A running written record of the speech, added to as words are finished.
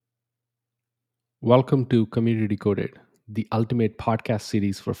Welcome to Community Decoded, the ultimate podcast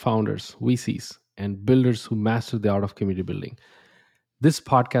series for founders, VCs, and builders who master the art of community building. This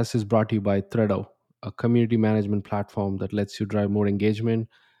podcast is brought to you by Threado, a community management platform that lets you drive more engagement,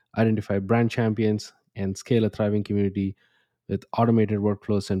 identify brand champions, and scale a thriving community with automated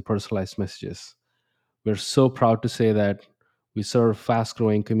workflows and personalized messages. We're so proud to say that we serve fast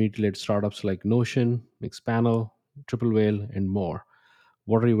growing community led startups like Notion, Mixpanel, Triple Whale, and more.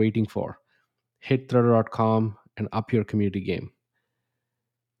 What are you waiting for? Hit threader.com and up your community game.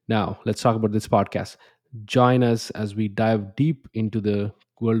 Now, let's talk about this podcast. Join us as we dive deep into the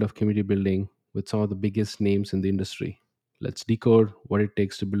world of community building with some of the biggest names in the industry. Let's decode what it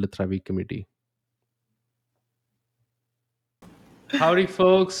takes to build a thriving community. Howdy,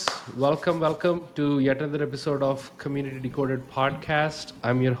 folks. Welcome to yet another episode of Community Decoded Podcast.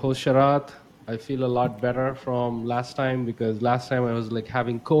 I'm your host, Sharat. I feel a lot better from last time because last time I was like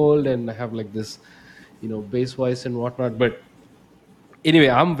having cold and I have like this, bass voice and whatnot. But anyway,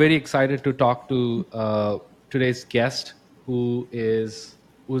 I'm very excited to talk to today's guest who's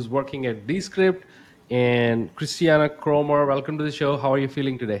working at Descript and Christiana Cromer. Welcome to the show. How are you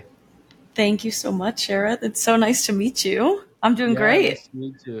feeling today? Thank you so much, Shara. It's so nice to meet you. I'm doing Yeah, great. nice to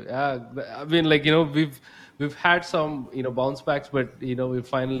meet you. Yeah, I mean, like we've had some bounce backs, but we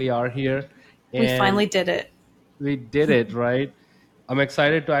finally are here, We finally and did it. we did it, right? I'm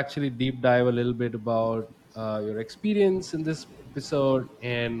excited to actually deep dive a little bit about your experience in this episode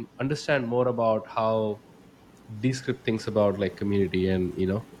and understand more about how Descript thinks about like community, and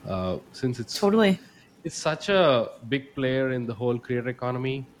since Totally. it's such a big player in the whole creator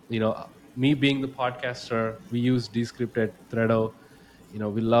economy. Me being the podcaster, we use Descript at Threado. We Oh,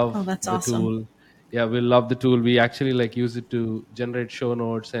 love that's the awesome. tool. Yeah, we love the tool. We actually like use it to generate show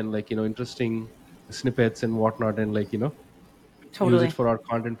notes and like interesting snippets and whatnot, and like use it Totally. for our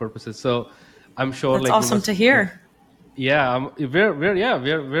content purposes. So I'm sure That's like you awesome must to hear. yeah,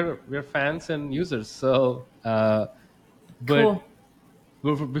 we're fans and users. So but Cool.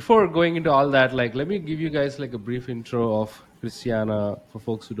 before going into all that, like let me give you guys like a brief intro of Christiana for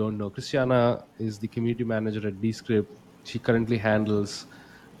folks who don't know. Christiana is the community manager at Descript. She currently handles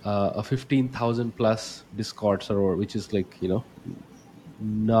a 15,000 plus Discord server, which is like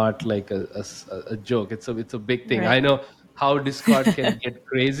not like a joke. It's a big thing. I Right. know how Discord can get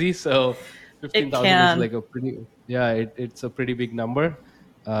crazy, so It 15,000 is can. like a pretty it's a pretty big number.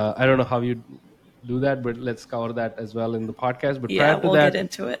 I don't know how you do that, but let's cover that as well in the podcast. But Yeah, prior to we'll get that,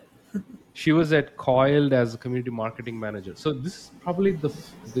 into it. she was at Coiled as a community marketing manager. So this is probably the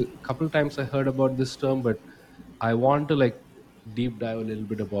couple times I heard about this term, but I want to like deep dive a little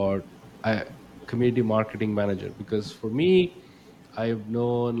bit about uh, community marketing manager, because for me, I've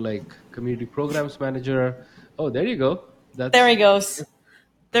known like community programs manager. Oh, there you go. There he goes.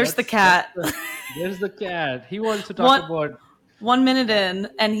 There's the That's cat. there's the cat. He wants to talk one about 1 minute in,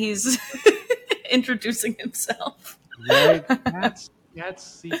 and he's introducing himself. right. Cats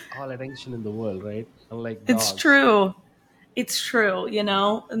seek all attention in the world, right? Unlike It's dogs. true. It's true,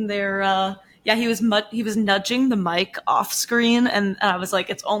 and they're yeah, he was nudging the mic off screen, and I was like,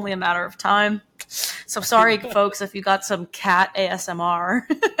 it's only a matter of time. So sorry, folks, if you got some cat ASMR.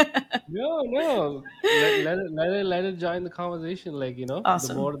 No. Let it join the conversation. Like, the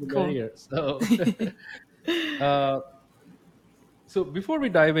Awesome. more the Cool. merrier. So, uh, so before we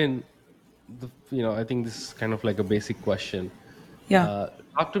dive in, I think this is kind of like a basic question. Yeah. Uh,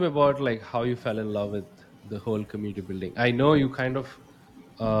 Talk to me about like how you fell in love with the whole community building. I know you kind of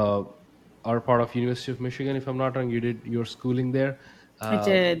uh, are part of University of Michigan, if I'm not wrong. You did your schooling there, I uh,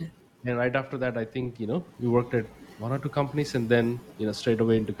 did. and right after that, I think you worked at one or two companies, and then straight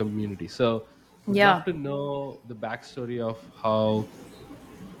away into community. So, would love Yeah. to know the backstory of how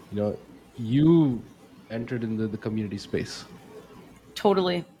you know you entered into the community space.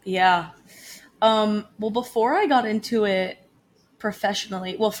 Totally. Yeah. Well, before I got into it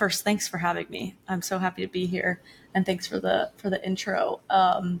professionally, well, first, thanks for having me. I'm so happy to be here, and thanks for the intro.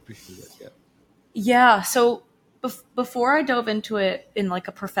 Appreciate that. Yeah. Yeah. So before I dove into it in like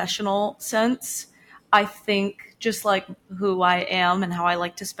a professional sense, I think just like who I am and how I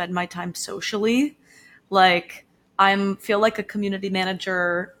like to spend my time socially, like I'm feel like a community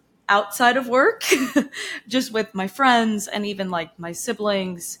manager outside of work, just with my friends and even like my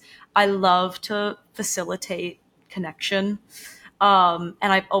siblings. I love to facilitate connection. And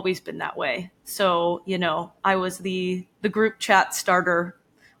I've always been that way. So, I was the group chat starter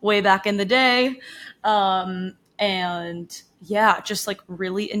way back in the day. And yeah, just like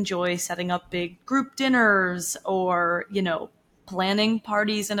really enjoy setting up big group dinners or, planning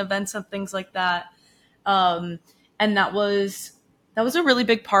parties and events and things like that. And that was That was a really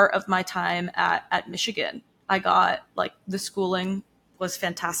big part of my time at Michigan. I got like the schooling was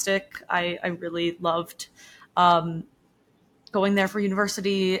fantastic. I really loved going there for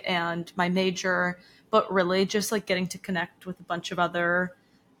university and my major, but really just like getting to connect with a bunch of other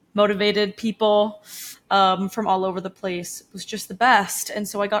motivated people from all over the place was just the best. And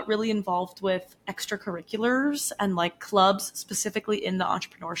so I got really involved with extracurriculars and like clubs, specifically in the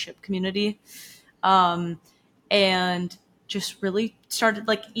entrepreneurship community, and just really started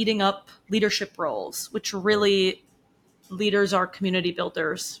like eating up leadership roles, which Right. really leaders are community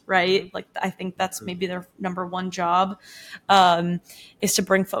builders, Hmm. right? Like I think that's maybe Absolutely. their number one job, um, is to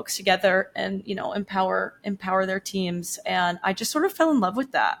bring folks together and empower their teams. And I just sort of fell in love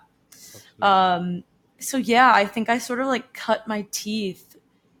with that. Absolutely. So yeah, I think I sort of like cut my teeth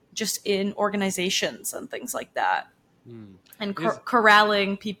just in organizations and things like that, Hmm. and Is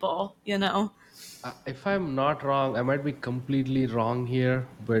corralling people. if I'm not wrong, I might be completely wrong here,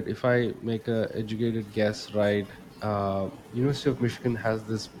 but if I make a educated guess, right, University of Michigan has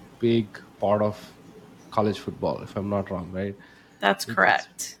this big part of college football. If I'm not wrong, right? That's It's it's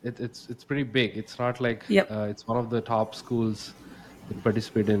correct. it's pretty big. It's not like Yep. it's one of the top schools that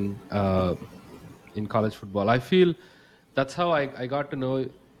participate in college football. I feel that's how I got to know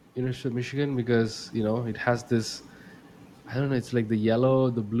University of Michigan because it has this. I don't know. It's like the yellow,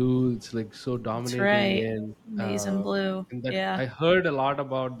 the blue. It's like so That's dominating, right. Maize and blue. and that Yeah. I heard a lot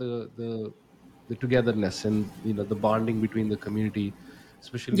about the togetherness and the bonding between the community,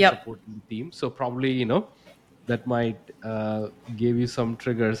 especially Yep. supporting the team. So probably that might give you some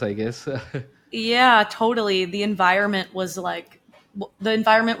triggers, I guess. Yeah, totally. The environment was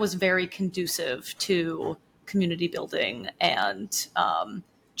very conducive to community building and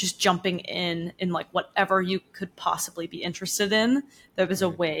just jumping in like whatever you could possibly be interested in. There was a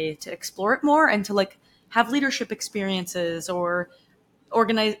Right. way to explore it more and to like have leadership experiences or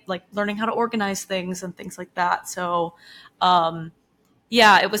organize, like learning how to organize things and things like that. So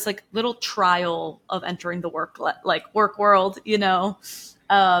yeah, it was like little trial of entering the work world.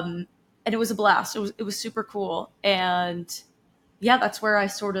 And it was a blast. It was super cool. And yeah, that's where I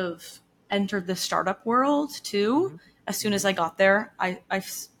sort of entered the startup world too. Hmm. As soon as Hmm. I got there, I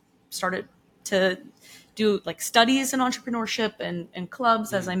started to do like studies in entrepreneurship and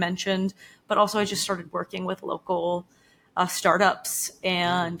clubs, as I mentioned, but also I just Hmm. started working with local startups Hmm.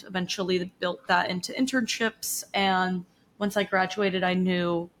 and eventually built that into internships. And once I graduated, I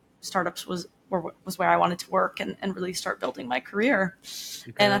knew startups was where I wanted to work and really start building my career. You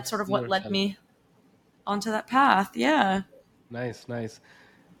And kind of that's sort of see what led yourself. me onto that path. Yeah. Nice, nice.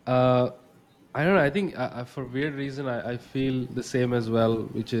 Uh, I don't know. I think for weird reason, I feel the same as well,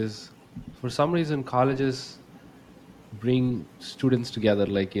 which is for some reason colleges bring students together.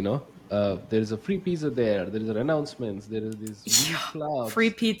 Like there's a free pizza there are announcements, there is these mini Free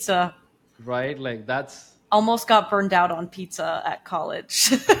clubs, pizza. right? Like that's Almost got burned out on pizza at college.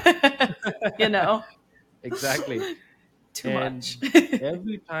 you know, exactly. too much. And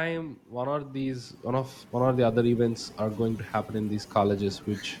every time one or the other events are going to happen in these colleges,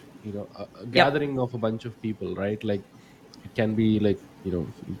 which a Yep. gathering of a bunch of people, right? Like it can be like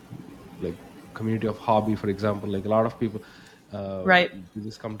like community of hobby, for example, like a lot of people Right. they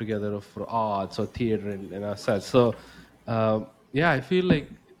just come together for arts or theater and as such. So yeah, I feel like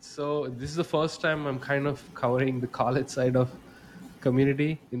this is the first time I'm kind of covering the college side of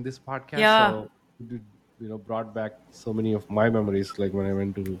community in this podcast. Yeah. So it brought back so many of my memories, like when I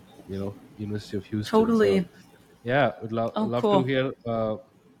went to University of Houston. So Totally. yeah, Oh, love to cool. hear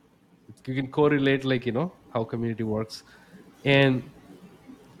if you can correlate, like how community works. And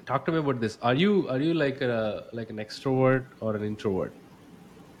talk to me about this. Are you like an extrovert or an introvert?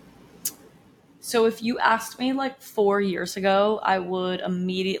 So if you asked me like 4 years ago, I would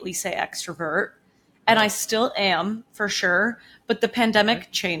immediately say extrovert. And I Oh, still am for sure. But the okay.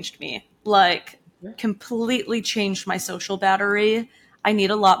 pandemic changed me, like Yeah. completely changed my social battery. I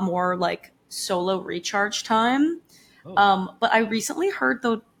need a lot more like solo recharge time. Oh. But I recently heard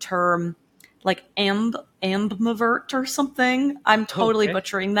the term like ambivert or something. I'm totally Okay.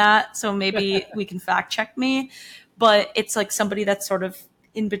 butchering that, so maybe we can fact check me. But it's like somebody that's sort of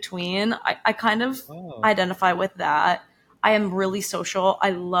in between. I kind of Oh. identify with that. I am really social.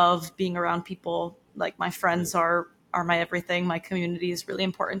 I love being around people. Like my Right. friends are my everything. My community is really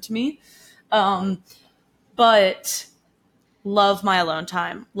important to me. Right. But love my alone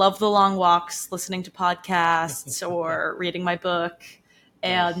time. Love the long walks, listening to podcasts or reading my book.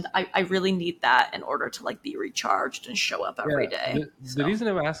 And Nice. I really need that in order to like be recharged and show up every Yeah, day. the So reason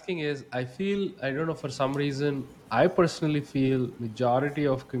I'm asking is I don't know, for some reason I personally feel majority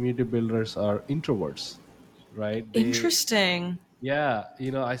of community builders are introverts, right? They interesting. Yeah,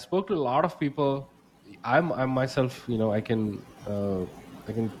 I spoke to a lot of people. I'm myself, I can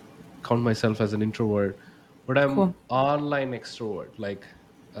count myself as an introvert, but I'm Cool. online extrovert. Like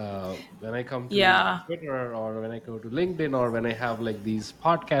when I come to Yeah, Twitter, or when I go to LinkedIn, or when I have like these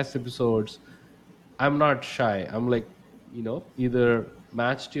podcast episodes, I'm not shy. I'm like, either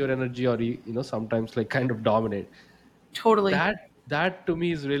match to your energy, or sometimes like kind of dominate. totally. That to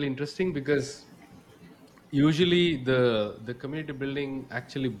me is really interesting, because usually the community building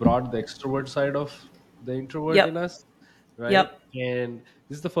actually brought the extrovert side of the introvert in Yep. us, right? Yep. And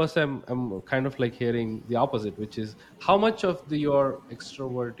this is the first time I'm kind of like hearing the opposite, which is how much of your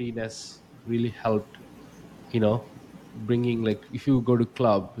extrovertiness really helped, bringing, like, if you go to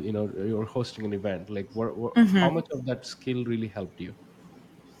club, you're hosting an event, like how Hmm. much of that skill really helped you?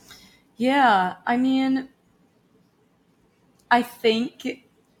 Yeah. I mean, I think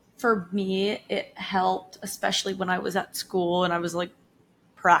for me, it helped, especially when I was at school and I was like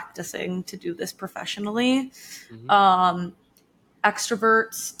practicing to do this professionally. Hmm. Um,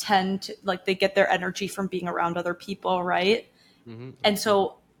 Extroverts tend to like they get their energy from being around other people, right? Hmm. And Absolutely.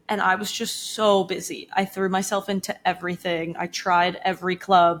 so, and I was just so busy. I threw myself into everything. I tried every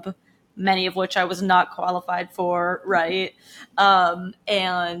club, many of which I was not qualified for, right?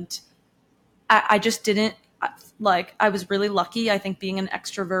 And I just didn't like, I was really lucky. I think being an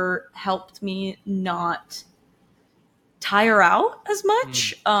extrovert helped me not tire out as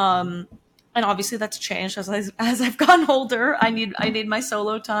much. Mm-hmm. And obviously that's changed as I've gotten older. I need my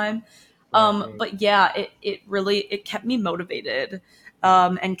solo time. Right, right. But yeah, it really it kept me motivated,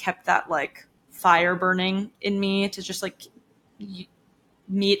 and kept that like fire burning in me to just like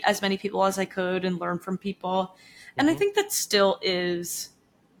meet as many people as I could and learn from people. And I Mm-hmm. think that still is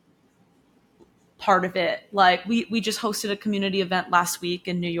part of it. Like we just hosted a community event last week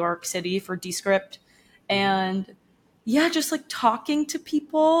in New York City for Descript, Mm-hmm. and yeah, just like talking to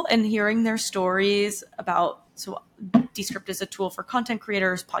people and hearing their stories about. So Descript is a tool for content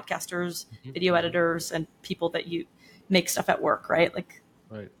creators, podcasters, video Mm-hmm. editors, and people that you make stuff at work, right? Like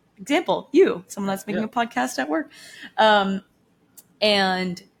Right. example, you, someone Yeah, that's making yeah. a podcast at work.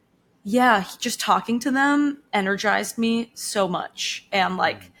 And yeah, just talking to them energized me so much and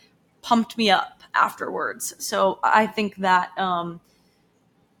like Mm. pumped me up afterwards. So I think that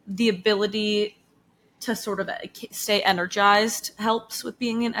the ability to sort of stay energized helps with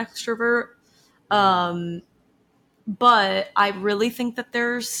being an extrovert. Mm. But I really think that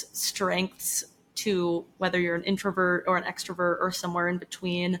there's strengths to whether you're an introvert or an extrovert or somewhere in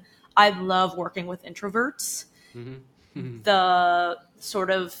between. I love working with introverts. Mhm. The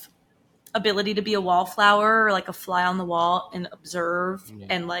sort of ability to be a wallflower or like a fly on the wall and observe Yeah.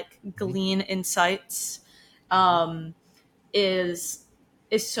 and like Mhm. glean insights Mhm. is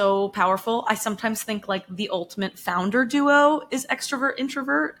is so powerful. I sometimes think like the ultimate founder duo is extrovert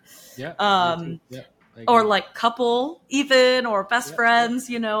introvert, Yeah, me too. um, Yeah, I or agree. like couple even or best Yeah, yeah, friends.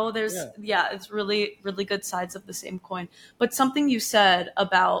 You know, there's yeah. yeah, it's really good sides of the same coin. But something you said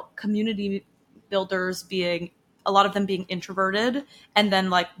about community builders being a lot of them being introverted, and then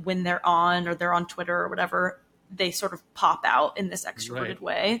like when they're on or they're on Twitter or whatever, they sort of pop out in this Right, extroverted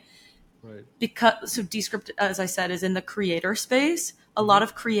way right. because so Descript, as I said, is in the creator space. A lot Mhm.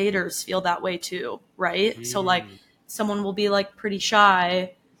 of creators feel that way too, right? So like Mm. someone will be like pretty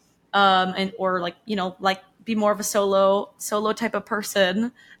shy, and or like like be more of a solo type of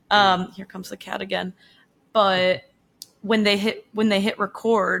person. Mm. Here comes the cat again. But when they hit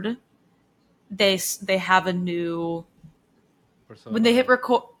record, they have a new when they Persona, hit or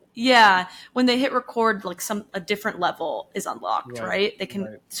record. Yeah, when they hit record, like some a different level is unlocked, right, right? They can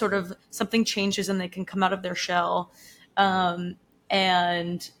right, sort right. of something changes and they can come out of their shell, Right. um,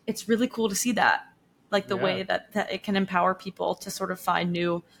 and it's really cool to see that, like the Yeah, way that it can empower people to sort of find I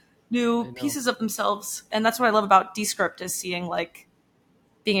new know. pieces of themselves, and that's what I love about Descript is seeing like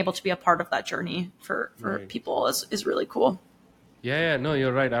being able to be a part of that journey for Right. people is really cool. Yeah, yeah. No,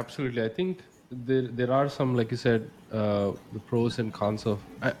 you're right. Absolutely. I think there are some, like you said, the pros and cons of.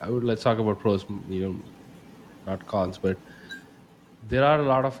 I would, let's talk about pros. Not cons, but there are a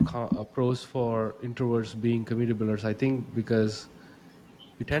lot of pros for introverts being community builders. I think because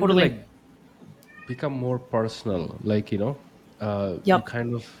we tend to Totally. like become more personal, like, you Yep.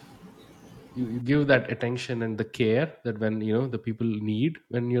 kind of, you give that attention and the care that when, the people need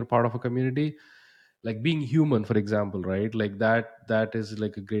when you're part of a community, like being human, for example, right? Like that is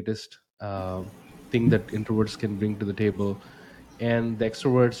like a greatest thing that introverts can bring to the table. And the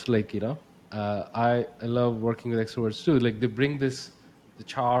extroverts, like, I love working with extroverts too. Like they bring this, the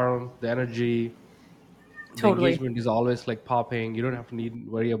charm, the energy, the Totally. engagement is always like popping. You don't have to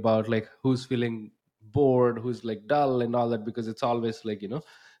worry about like who's feeling bored, who's like dull and all that, because it's always like,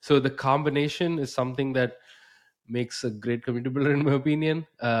 so the combination is something that makes a great community builder in my opinion.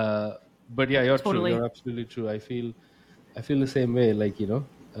 But yeah, you're true, Totally. you're absolutely true. I feel the same way. Like,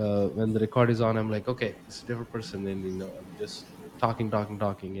 when the record is on, I'm like, okay, this is a different person, and I'm just talking,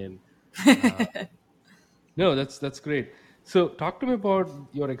 and uh, no, that's great. So, talk to me about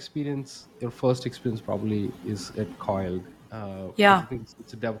your experience. Your first experience probably is at Coiled, because Yeah. I think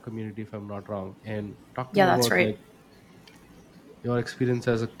it's a dev community, if I'm not wrong. And talk to Yeah, me that's about right. like your experience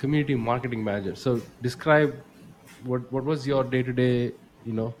as a community marketing manager. So, describe what was your day to day,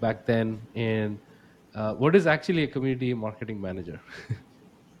 back then, and what is actually a community marketing manager?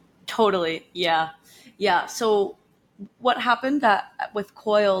 Totally. Yeah. Yeah. So what happened that with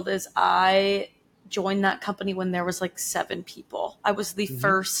Coiled is I joined that company when there was like 7 people. I was the Hmm.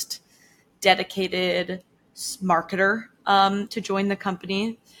 first dedicated marketer to join the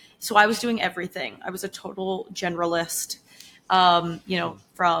company. So I was doing everything. I was a total generalist,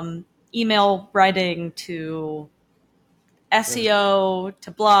 from email writing to Yeah. SEO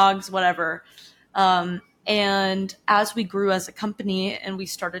to blogs, whatever. And as we grew as a company and we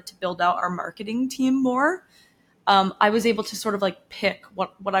started to build out our marketing team more, I was able to sort of like pick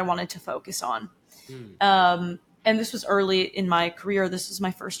what I wanted to focus on. Mm, And this was early in my career. This was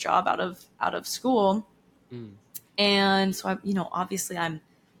my first job out of school, mm. and so obviously I'm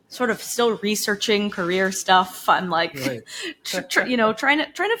sort of still researching career stuff. I'm like, Right. trying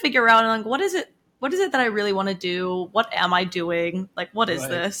to figure out like what is it that I really want to do? What am I doing? Like, what is Right.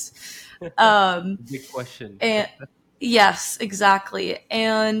 this? Um, Big question. and yes, exactly.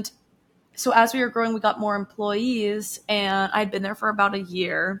 And so as we were growing, we got more employees, and I'd been there for about a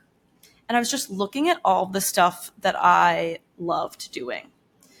year, and I was just looking at all the stuff that I loved doing.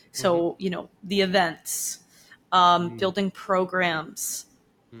 Hmm. So, the events, Mm, building programs,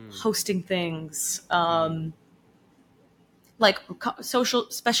 mm, hosting things, mm, like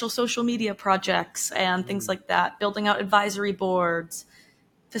special social media projects and things mm, like that, building out advisory boards,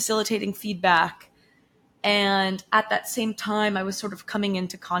 facilitating feedback. And at that same time, I was sort of coming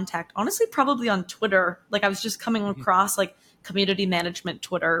into contact, honestly, probably on Twitter. Like I was just coming mhm. across like community management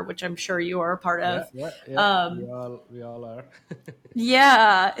Twitter, which I'm sure you are a part Yeah, of. yeah, yeah. Um, We all are.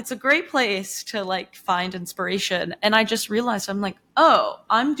 yeah, it's a great place to like find inspiration. And I just realized I'm like, oh,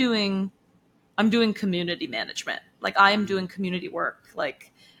 I'm doing community management. Like I am Mm, doing community work.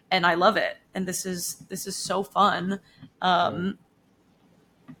 Like, and I love it. And this is so fun. right. Um,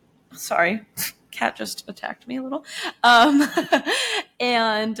 sorry, cat just attacked me a little. Um,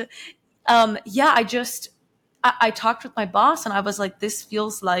 and yeah, I talked with my boss and I was like, this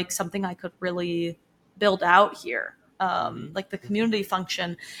feels like something I could really build out here. Hmm. Like the Hmm. community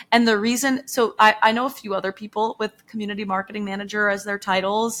function. And the reason, so I know a few other people with community marketing manager as their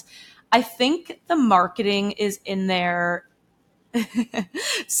titles. I think the marketing is in there.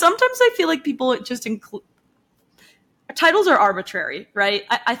 Sometimes I feel like people just include titles are arbitrary, right?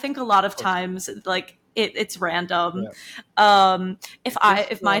 I think a lot Of of course. times like it's random. Yeah. If It's I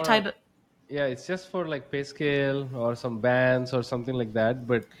just if my for, title yeah, it's just for like pay scale or some bands or something like that,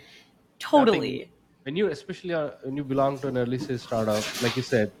 but nothing. totally When you, especially when you belong to an early stage startup, like you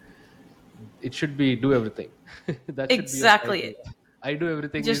said, it should be do everything. That should be your title. exactly I do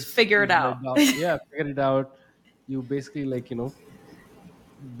everything just is figure it my out. job. Yeah, figure it out. You basically, like,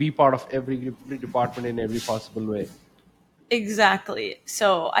 be part of every department in every possible way. Exactly.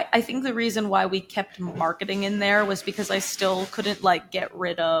 So I think the reason why we kept marketing in there was because I still couldn't like get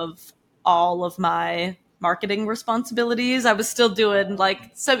rid of all of my marketing responsibilities. I was still doing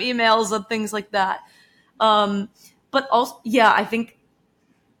like some emails and things like that. Um, but also, yeah, I think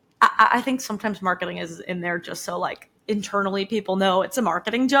sometimes marketing is in there just so like internally people know it's a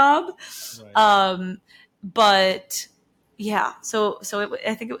marketing job. Right. Um, but yeah,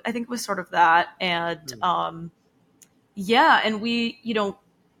 I think it was sort of that, and Hmm. yeah, and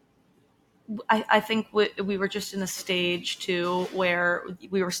I think we were just in a stage too where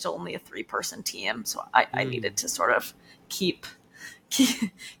we were still only a 3-person team, so I needed Hmm. to sort of keep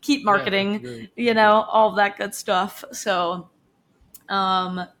keep, keep Yeah, that's marketing, great. That's great. all of that good stuff. So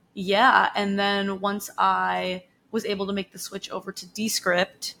yeah, and then once I was able to make the switch over to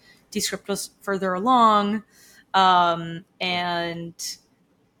Descript was further along, and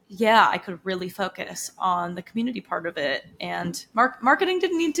yeah, I could really focus on the community part of it, and marketing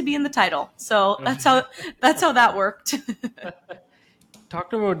didn't need to be in the title, so that's how that worked.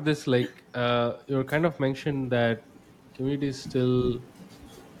 Talked about this, like, you kind of mentioned that community is still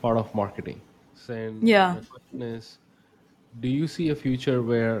part of marketing. So, and Yeah. my question is, do you see a future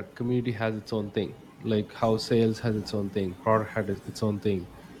where community has its own thing, like how sales has its own thing, product has its own thing?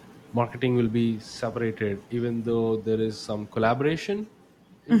 marketing will be separated, even though there is some collaboration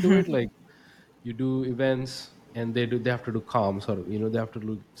into it. Like you do events and they have to do comms, or they have to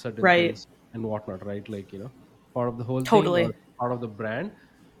do certain Right. things and whatnot, right? Like part of the whole thing or Totally. part of the brand.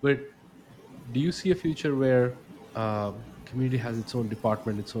 But do you see a future where community has its own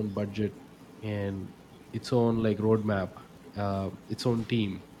department, its own budget, and its own like roadmap, its own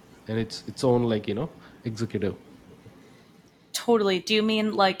team, and its own like executive? Totally. Do you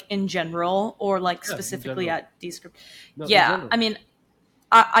mean like in general or like Yeah, in specifically general. at Descript? No, in Yeah. general. I mean,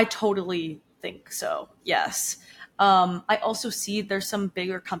 I totally think so. Yes. I also see there's some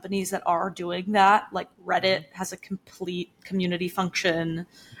bigger companies that are doing that. Like Reddit Hmm. has a complete community function.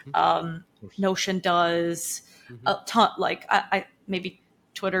 Hmm. Of course. Notion does Hmm. a ton. Like I maybe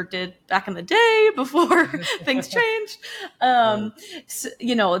Twitter did back in the day before things changed. Right.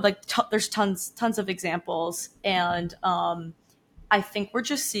 Like there's tons of examples, and I think we're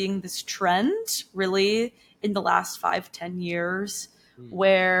just seeing this trend really in the last 5-10 years Mm.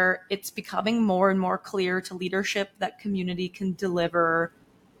 where it's becoming more and more clear to leadership that community can deliver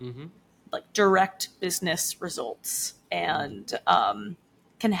Hmm. like direct business results Mm. and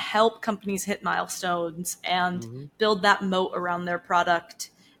can help companies hit milestones and Hmm. build that moat around their product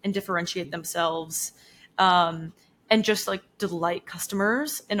and differentiate themselves, um, and just like delight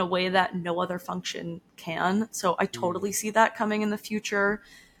customers in a way that no other function can. So I Mm. totally see that coming in the future.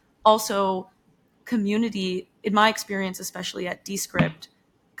 Also, community, in my experience, especially at Descript,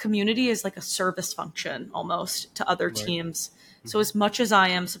 community is like a service function almost to other Right. teams. So Hmm. as much as I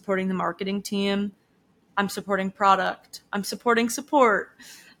am supporting the marketing team, I'm supporting product, I'm supporting support,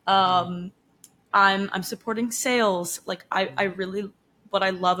 Hmm. I'm supporting sales. Like I really, what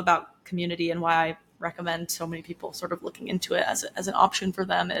I love about community and why I recommend so many people sort of looking into it as an option for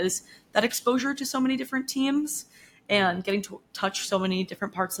them is that exposure to so many different teams Hmm. and getting to touch so many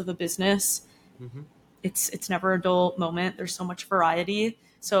different parts of a business. Hmm. It's never a dull moment. There's so much variety.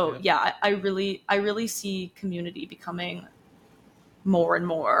 So Yeah. yeah, I really see community becoming more and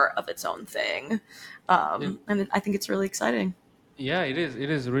more of its own thing, And and I think it's really exciting. yeah, it is.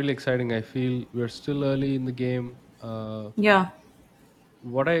 It is really exciting. I feel we're still early in the game. Yeah,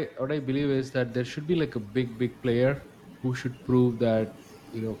 What I believe is that there should be like a big player who should prove that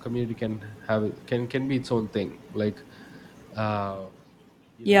community can be its own thing. Like uh,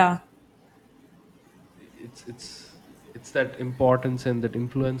 you know, yeah, it's that importance and that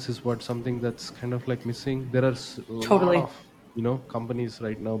influence is what something that's kind of like missing. There are a lot totally, of companies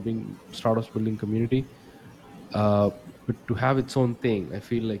right now being startups building community, uh, but to have its own thing, I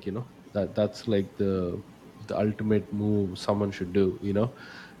feel like that's like the ultimate move someone should do.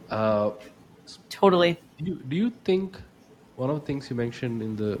 uh, totally. do you think one of the things you mentioned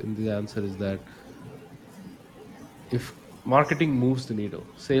in the answer is that if marketing moves the needle,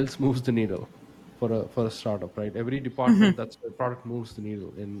 sales moves the needle for a startup, right? Every department that's where product moves the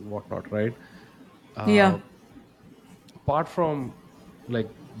needle and whatnot, right? Yeah, uh, Apart from like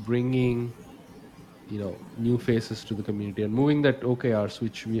bringing new faces to the community and moving that OKRs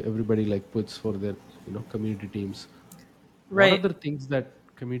which everybody like puts for their community teams, what are right, the things that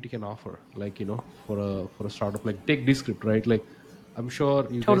community can offer, like for a startup? Like take Descript, right? Like I'm sure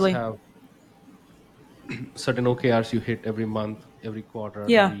you guys totally. have certain OKRs you hit every month, every quarter,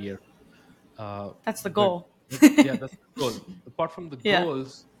 Yeah, every year. uh, that's the but goal. yeah, that's the goal. Apart from the Yeah,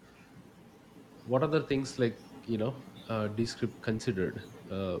 goals, what other things like Descript considered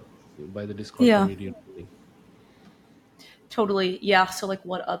by the Discord yeah, community and everything? totally. Yeah. So like,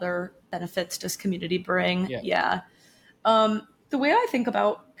 what other benefits does community bring? Yeah. Yeah. The way I think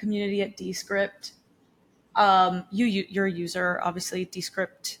about community at Descript, you're a user, obviously.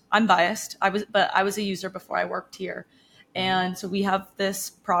 Descript. I'm biased. I was a user before I worked here, Hmm. and so we have this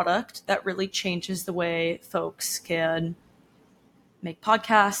product that really changes the way folks can make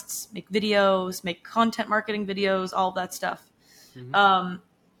podcasts, make videos, make content marketing videos, all of that stuff. Hmm.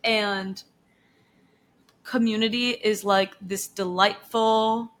 And community is like this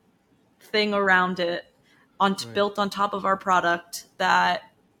delightful thing around it, Right. built on top of our product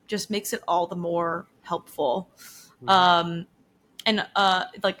that just makes it all the more helpful. Hmm. And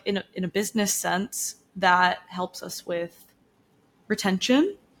like in a business sense, that helps us with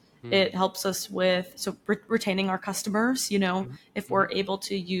retention. It Hmm. helps us with retaining our customers. Hmm. If Hmm. we're able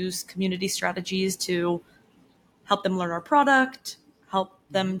to use community strategies to help them learn our product, help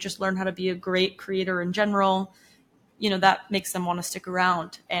Hmm. them just learn how to be a great creator in general, that makes them want to stick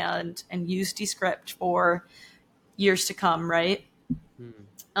around and use Descript for years to come, right?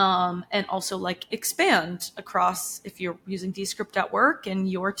 Hmm. And also like expand across, if you're using Descript at work and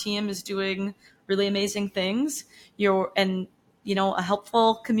your team is doing really amazing things, you're and a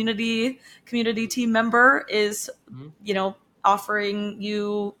helpful community team member is, Mhm. offering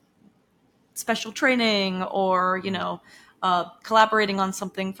you special training, or Right. collaborating on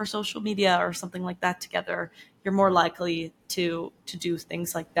something for social media or something like that together. You're more Right. likely to do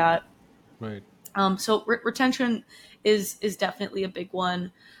things like that. Right. So retention is definitely a big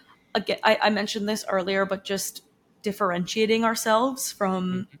one. Again, I mentioned this earlier, but just differentiating ourselves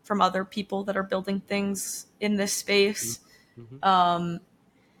Mhm. from other people that are building things in this space. Mhm.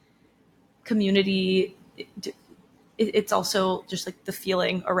 Community, it's also just like the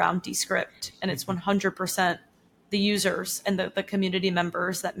feeling around Descript, and it's 100% the users and the community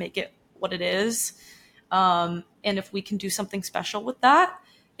members that make it what it is. And if we can do something special with that,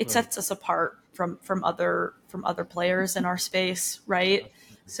 it Right. sets us apart from other players in our space, right?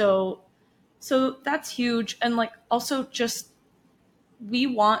 Absolutely. Yeah. So that's huge. And like, also, just, we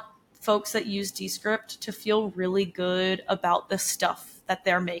want folks that use Descript to feel really good about the stuff that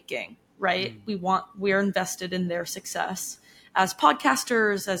they're making, right? Mm. We're invested in their success as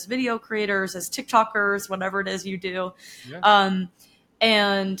podcasters, as video creators, as TikTokers, whatever it is you do. Yeah. Um,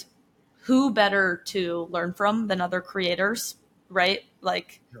 and who better to learn from than other creators, right?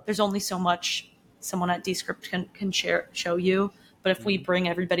 Like, Yeah. there's only so much someone at Descript can show you. But if we Mhm. bring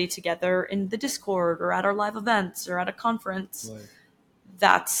everybody together in the Discord or at our live events or at a conference, Right.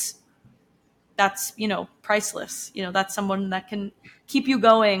 that's priceless. That's someone that can keep you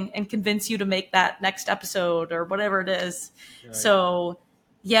going and convince you to make that next episode or whatever it is. Right. So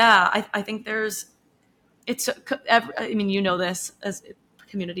yeah, I think there's it's I mean, this as a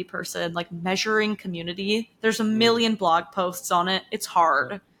community person, like, measuring community, there's a Mm. million blog posts on it. It's Yeah.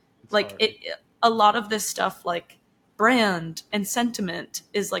 hard. It's Like, hard. a lot of this stuff, like brand and sentiment,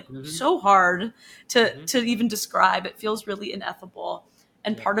 is like Mhm. so hard to Mhm. to even describe. It feels really ineffable,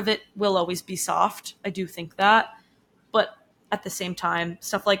 and Yeah. part of it will always be soft. I do think that. But at the same time,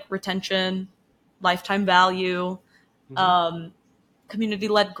 stuff like retention, lifetime value, Mhm. community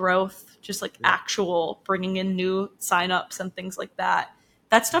led growth, just like Yeah. actual bringing in new signups and things like that.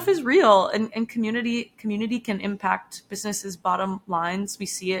 That stuff Mhm. is real, and community can impact businesses' bottom lines. We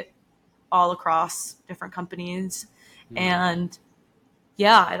see it all across different companies, Mm. and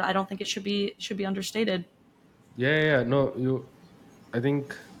yeah, I don't think it should be understated. Yeah, yeah, yeah. No, I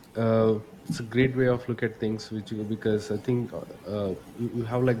think it's a great way of look at things, which because I think you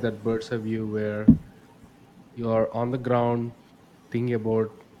have like that bird's eye view where you are on the ground thinking about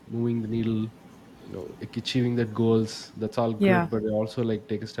moving the needle, like achieving that goals. That's all Yeah. good, but I also like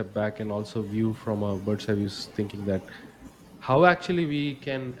take a step back and also view from a bird's eye view, thinking that how actually we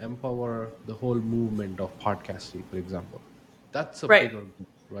can empower the whole movement of podcasting, for example. That's a Right. bigger goal,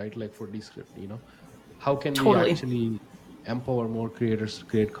 right? Like for Descript, how can we Totally. actually empower more creators to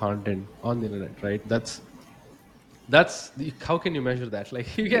create content on the internet, right? How can you measure that?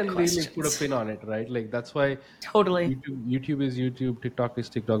 Like you Good can really put a questions. pin on it, right? Like that's why Totally. YouTube is YouTube, TikTok is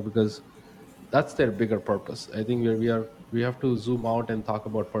TikTok, because that's their bigger purpose. I think we have to zoom out and talk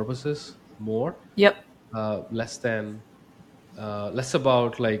about purposes more, Yep. less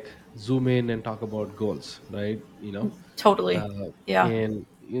about like zoom in and talk about goals, right? Totally. Yeah. And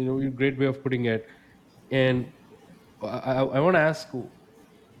a great way of putting it. And I want to ask a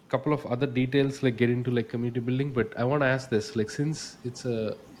couple of other details, like get into like community building, but I want to ask this, like, since it's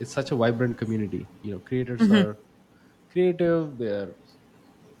such a vibrant community, creators are creative,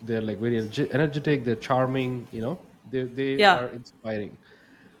 they're like very energetic, they're charming, they Yeah. are inspiring.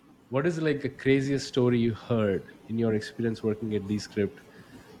 What is like the craziest story you heard in your experience working at Descript?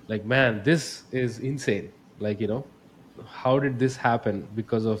 Like, man, this is insane. Like, how did this happen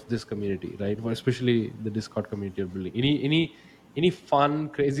because of this community, right? Well, especially the Discord community you're building. Any fun,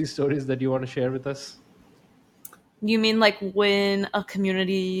 crazy stories that you want to share with us? You mean like when a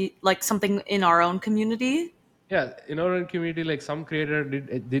community, like something in our own community? Yeah, in our own community, like some creator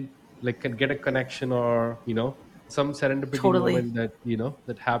did like can get a connection, or some serendipity Totally. moment that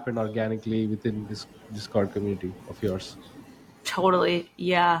that happened organically within this Discord community of yours. Totally.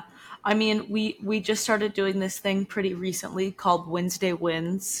 Yeah. I mean, we just started doing this thing pretty recently called Wednesday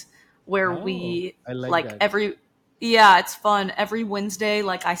Wins, where Oh, we, I like like, that. yeah, it's fun. Every Wednesday,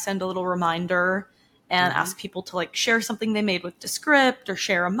 like, I send a little reminder and Mm-hmm. ask people to, like, share something they made with Descript or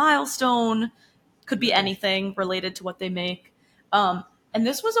share a milestone. Could be Nice. anything related to what they make. And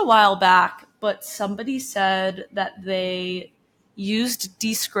this was a while back, but somebody said that they used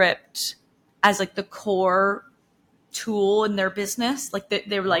Descript as like the core tool in their business. Like,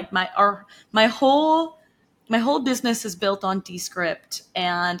 they were Huh? like, my whole business is built on Descript,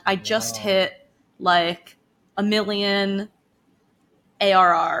 and I just Wow. hit like 1 million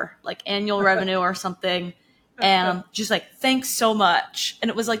ARR, like annual revenue or something. and just like, thanks so much. And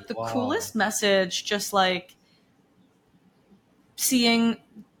it was like the Wow. coolest message, just like seeing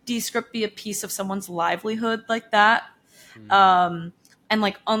Descript be a piece of someone's livelihood like that, Hmm. um, and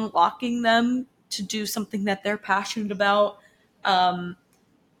like unlocking them to do something that they're passionate about. Um,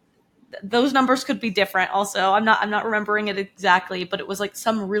 those numbers could be different also. I'm not remembering it exactly, but it was like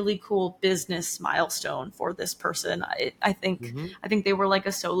some really cool business milestone for this person. I think Hmm. they were like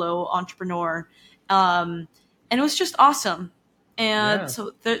a solo entrepreneur. And it was just awesome. And Yeah.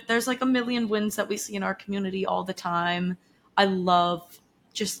 so there's like a million wins that we see in our community all the time. I love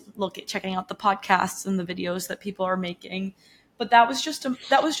just checking out the podcasts and the videos that people are making. But that was just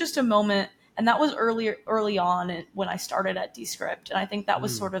a moment, and that was early on when I started at Descript, and I think that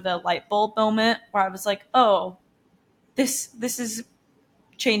was Mm. sort of a light bulb moment where I was like, oh, this is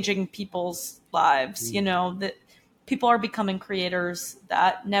changing people's lives. Mm. That people are becoming creators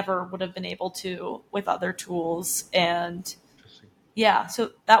that never would have been able to with other tools. And Interesting. yeah,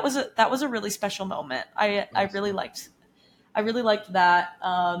 so that was a really special moment. Awesome. I really liked that.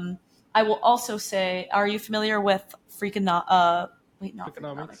 I will also say, are you familiar with wait, not Freakonomics.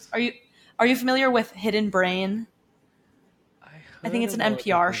 Economics. Are you familiar with Hidden Brain? I I think heard it's an about it,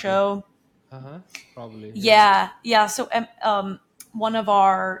 NPR I guess. show. Uh-huh. Probably, yeah. Yeah, yeah. So, one of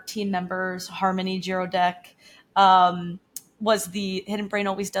our team members, Harmony Girodek, um, was the Hidden Brain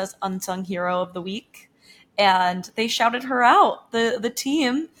Always Does Unsung Hero of the Week, and they shouted her out. The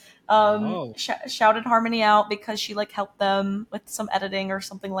team Wow. shouted Harmony out because she like helped them with some editing or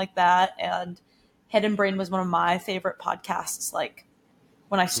something like that. And Hidden Brain was one of my favorite podcasts. Like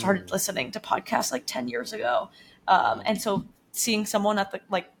when I started Hmm. listening to podcasts like 10 years ago, Wow. and so seeing someone at the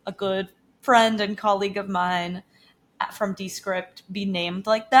like a good friend and colleague of mine from Descript be named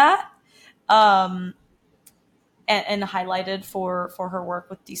like that, um, and highlighted for her work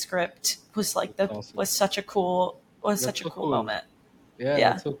with Descript was like That's the awesome. was such a cool was That's such a so cool cool. moment. Yeah, Yeah,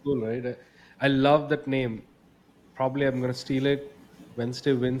 that's so cool, right? I love that name. Probably I'm gonna steal it.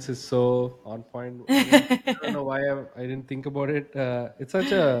 Wednesday wins is so on point. I don't know why I didn't think about it. It's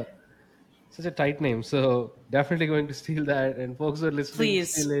such a tight name, so definitely going to steal that. And folks who are listening,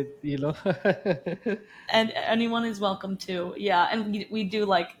 steal please. it. And anyone is welcome to. Yeah, and we do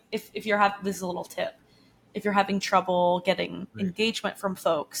like, if you're having, this is a little tip, if you're having trouble getting Right. engagement from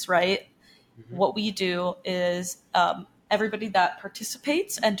folks, right? Hmm. What we do is, everybody that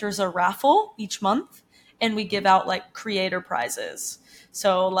participates enters a raffle each month, and we give out like creator prizes.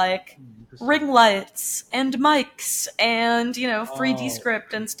 So like Interesting. ring lights and mics and free Wow.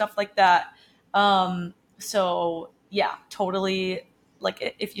 descript and stuff like that. So yeah, totally.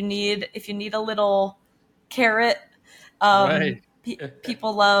 Like if you need a little carrot, Right.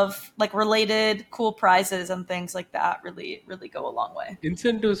 people love like related cool prizes and things like that. Really, really go a long way.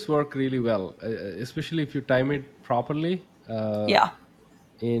 Incentives work really well, especially if you time it properly. Yeah.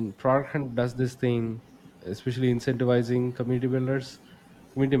 In Product Hunt does this thing, especially incentivizing community builders,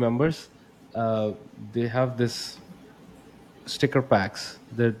 community members. They have this sticker packs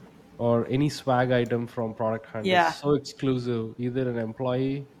that, or any swag item from Product Hunt is Yeah. so exclusive. Either an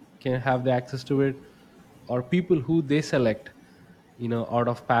employee can have the access to it, or people who they select, out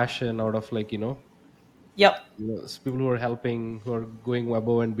of passion, out of Yep. people who are helping, who are going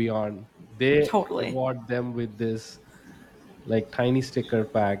above and beyond. They Totally. reward them with this like tiny sticker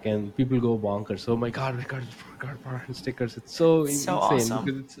pack, and people go bonkers. Oh my god, we got product stickers. It's so It's so insane awesome.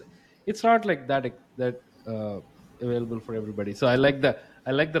 because it's not like that uh, available for everybody. So I like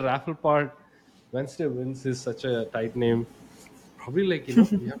the raffle part. Wednesday wins is such a tight name. Probably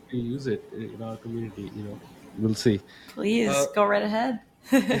we have to use it in our community. We'll see. uh, Please go right ahead.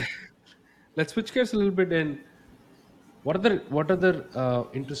 let's switch gears a little bit. And what other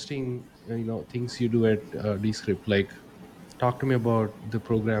interesting things you do at Descript? Like, talk to me about the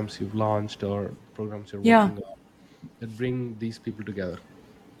programs you've launched or the programs you're Yeah. working on that bring these people together.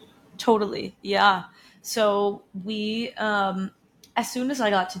 Totally. Yeah. So as soon as I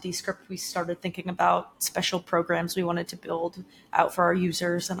got to Descript, we started thinking about special programs we wanted to build out for our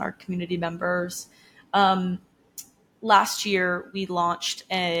users and our community members. Um, Last year we launched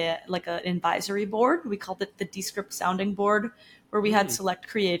an advisory board. We called it the Descript Sounding Board, where we had Hmm. select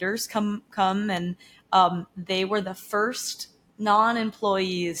creators come and they were the first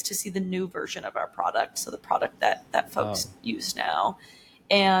non-employees to see the new version of our product, so the product that folks Wow. use now.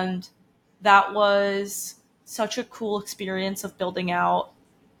 And that was such a cool experience of building out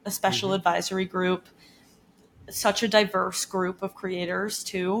a special Mm-hmm. advisory group, such a diverse group of creators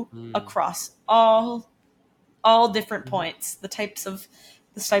too, Mm. across all different Hmm. points, the types of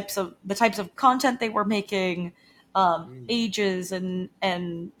content they were making, Mm. ages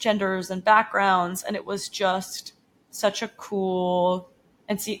and genders and backgrounds, and it was just such a cool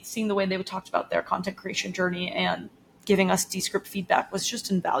and seeing the way they talked about their content creation journey and giving us Descript feedback was just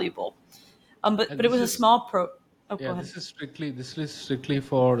invaluable. But And it this was a is small pro. Oh, go yeah, ahead. this is strictly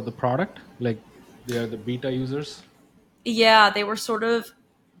for the product, like they are the beta users. Yeah, they were sort of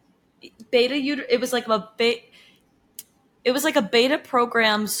beta. It was like it was like a beta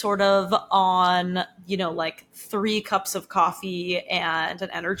program sort of on, like 3 cups of coffee and an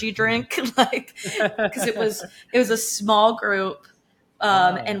energy drink, like, because it was a small group.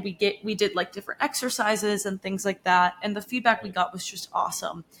 Ah, And we did like different exercises and things like that, and the feedback we right. got was just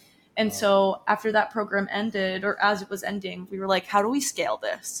awesome. And Wow. so after that program ended, or as it was ending, we were like, how do we scale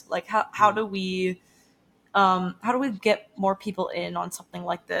this? Like, Mm, how do we get more people in on something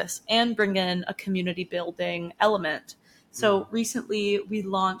like this and bring in a community building element? mm. So recently we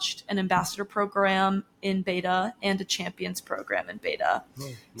launched an ambassador program in beta and a champions program in beta. Oh,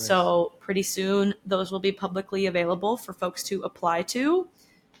 nice. So pretty soon those will be publicly available for folks to apply to.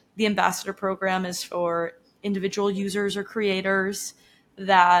 The ambassador program is for individual users or creators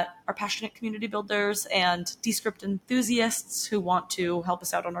that are passionate community builders and Descript enthusiasts who want to help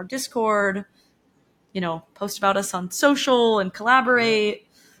us out on our Discord, post about us on social and Yeah, collaborate,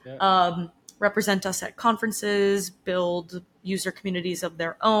 yeah, represent us at conferences, build user communities of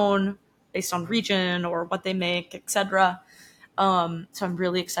their own based on uh-huh. region or what they make, etc. So I'm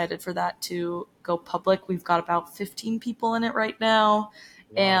really excited for that to go public. We've got about 15 people in it right now,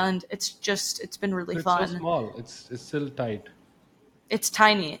 Wow. and it's been really So it's so fun. small. It's still tight. It's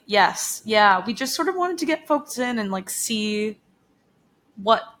tiny. Yes. Yeah. We just sort of wanted to get folks in and like see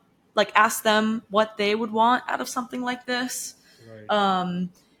what, like ask them what they would want out of something like this. Right, Um,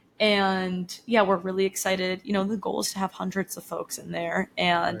 and yeah, we're really excited. The goal is to have hundreds of folks in there,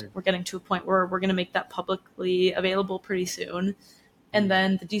 and right. we're getting to a point where we're going to make that publicly available pretty soon. And Mm,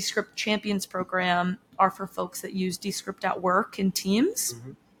 then the Descript Champions program are for folks that use Descript at work in teams.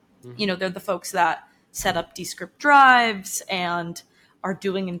 mm-hmm, mm-hmm, They're the folks that set up Descript drives and are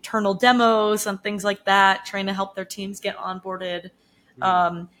doing internal demos and things like that, trying to help their teams get onboarded. mm,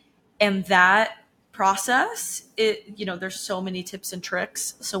 Um, and that process, there's so many tips and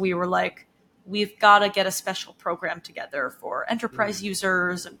tricks. So we were like, we've got to get a special program together for enterprise mm,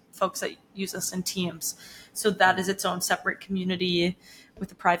 users and folks that use us in teams. So that mm. is its own separate community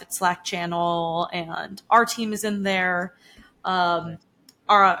with a private Slack channel, and our team is in there. Um, Nice.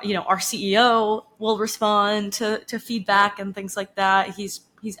 our CEO will respond to Oh, feedback and things like that. He's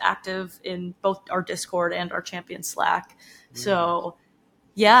active in both our Discord and our Champion Slack. really nice. So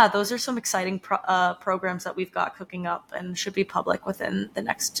yeah, those are some exciting programs that we've got cooking up and should be public within the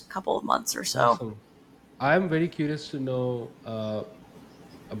next couple of months or so. Awesome. I'm very curious to know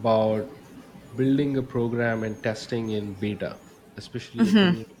about building a program and testing in beta, especially a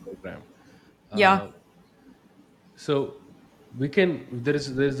community program. Yeah. Uh, so we can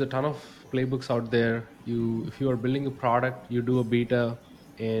there's a ton of playbooks out there. You if you are building a product, you do a beta,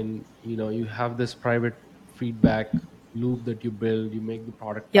 and you have this private feedback loop that you build. You make the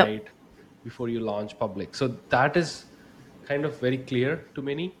product Yep. tight before you launch public. So that is kind of very clear to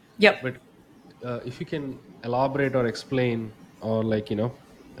many. Yep. But if you can elaborate or explain, or like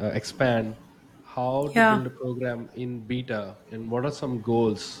expand how to Yeah. build a program in beta, and what are some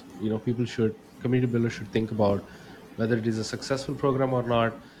goals people should community builders should think about, whether it is a successful program or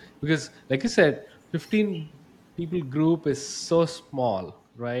not. Because like you said, 15 people group is so small,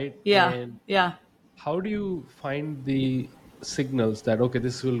 right? Yeah. And Yeah. how do you find the signals that, okay,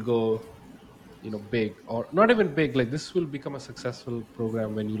 this will go big, or not even big, like this will become a successful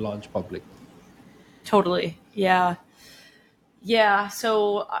program when you launch public? Totally. Yeah. Yeah.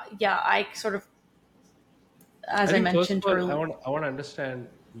 So yeah, I sort of, I as I think first of mentioned all, I earlier. want I want to understand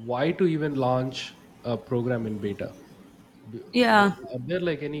why to even launch a program in beta. Yeah. Are there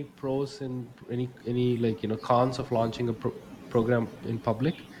like any pros and any like cons of launching a program in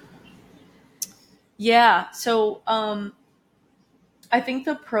public? Yeah. So I think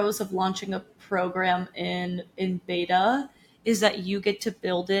the pros of launching a program in beta is that you get to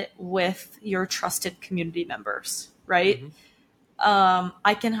build it with your trusted community members, right? Hmm.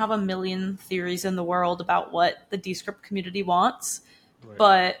 I can have a million theories in the world about what the Descript community wants, Right.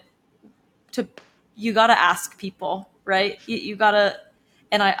 but to you got to ask people, right? You got to,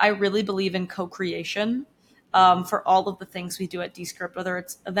 and I really believe in co-creation Hmm. for all of the things we do at Descript, whether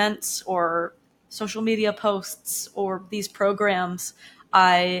it's events or social media posts or these programs.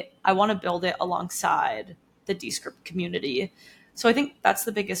 I want to build it alongside the Descript community. So I think that's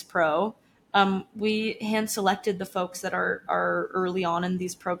the biggest pro. We hand selected the folks that are early on in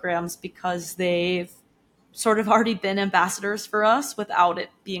these programs because they've sort of already been ambassadors for us without it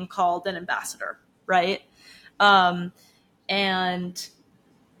being called an ambassador, right? Um, and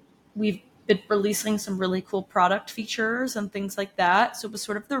we've been releasing some really cool product features and things like that. So it was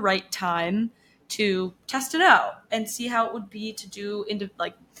sort of the right time to test it out and see how it would be to do into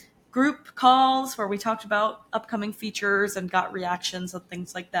like group calls where we talked about upcoming features and got reactions and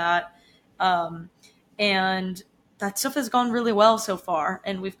things like that. Um, and that stuff has gone really well so far.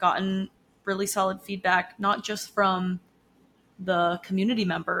 And we've gotten really solid feedback, not just from the community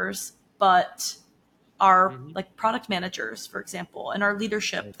members, but our Hmm. like product managers, for example, and our Right.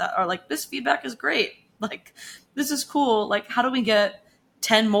 leadership that are like, this feedback is great. Like, this is cool. Like, how do we get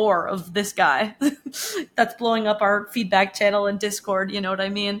 10 more of this guy that's blowing up our feedback channel in Discord? You know what I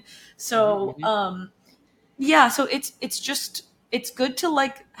mean? Hmm. So, Hmm. yeah, so it's just, it's good to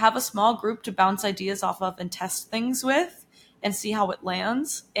like have a small group to bounce ideas off of and test things with and see how it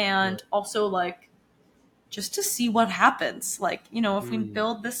lands. And Right. also like, just to see what happens. Like, if we Mm.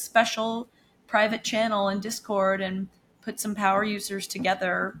 build this special private channel in Discord and put some power users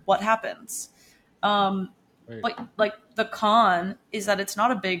together, what happens? Um, Right. but like the con is that it's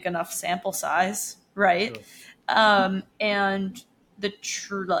not a big enough sample size, right? Sure. And the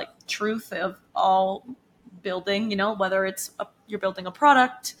true like truth of all building, whether you're building a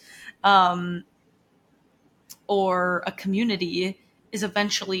product, um, or a community, is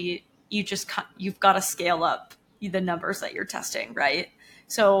eventually you've got to scale up the numbers that you're testing, right?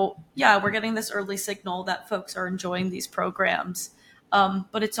 So yeah, we're getting this early signal that folks are enjoying these programs,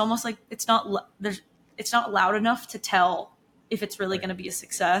 but it's almost like it's not loud enough to tell if it's really Right. going to be a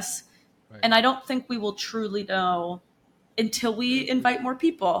success. Right. And I don't think we will truly know until we invite more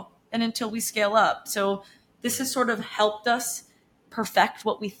people and until we scale up. So this Right. has sort of helped us perfect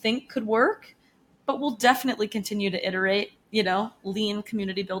what we think could work, but we'll definitely continue to iterate. Lean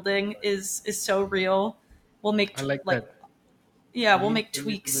community building Right. is so real. We'll make I like like that. yeah, we'll Lean make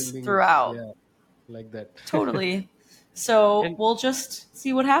community tweaks building is, throughout. yeah, I like that. Totally. So And we'll just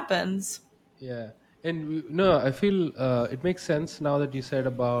see what happens. yeah, and no, I feel it makes sense now that you said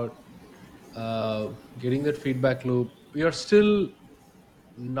about getting that feedback loop. We are still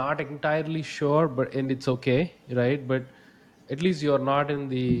not entirely sure, but and it's okay, right? But at least you're not in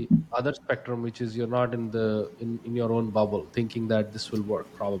the other spectrum, which is you're not in your own bubble thinking that this will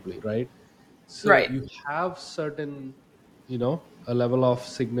work, probably, right? So Right. you have certain, a level of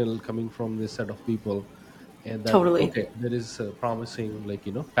signal coming from this set of people, and that Totally. okay, there is a promising, like,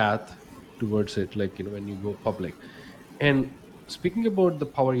 path towards it, like, when you go public. And speaking about the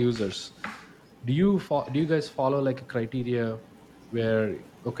power users, do you guys follow like a criteria where,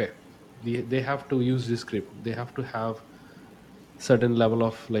 okay, they have to use this script, they have to have certain level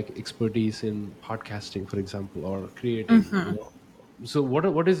of like expertise in podcasting, for example, or creating, so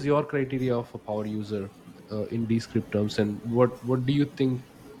what is your criteria of a power user in these script terms, and what do you think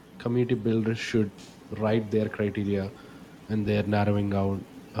community builders should write their criteria when they're narrowing out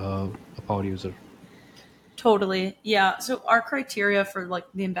a power user? Totally. Yeah. So our criteria for like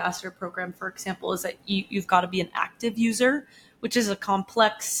the ambassador program, for example, is that you've got to be an active user, which is a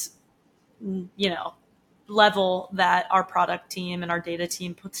complex, you know, level that our product team and our data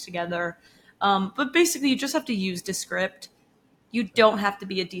team puts together. But basically, you just have to use Descript. You Right. don't have to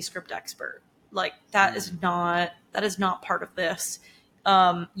be a Descript expert. Like Mm. that is not part of this.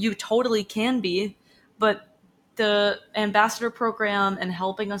 You totally can be, but the ambassador program and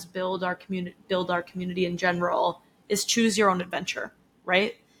helping us build our community in general is choose your own adventure,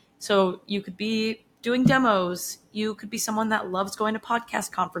 right? So you could be doing demos. You could be someone that loves going to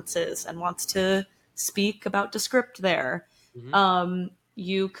podcast conferences and wants to speak about Descript there. Hmm.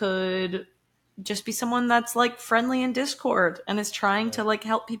 You could just be someone that's like friendly in Discord and is trying to Right. like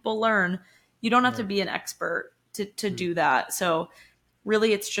help people learn. You don't have to Right. be an expert to Mm. do that. So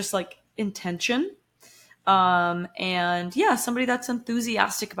really it's just like intention. And yeah, somebody that's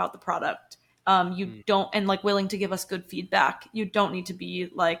enthusiastic about the product. You Mm. don't, and like willing to give us good feedback. You don't need to be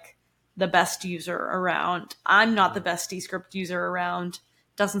like the best user around. I'm not the Right. best Descript user around.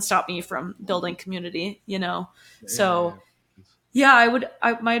 Doesn't stop me from building community. Yeah, So yeah.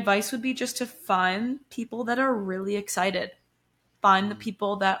 yeah, my advice would be just to find people that are really excited. Find the Mm.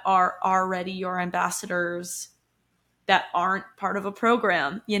 people that are already your ambassadors that aren't part of a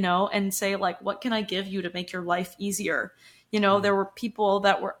program, and say like, what can I give you to make your life easier? Mm. There were people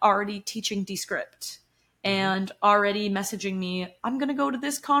that were already teaching Descript Mhm. and already messaging me, I'm going to go to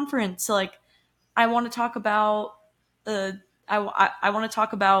this conference. Like, I want to talk about, uh, I want to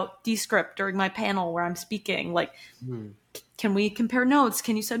talk about Descript during my panel where I'm speaking. Like, Mm. can we compare notes?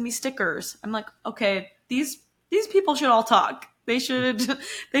 Can you send me stickers? I'm like, okay, these people should all talk. They should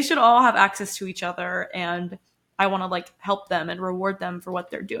they should all have access to each other, and I want to like help them and reward them for what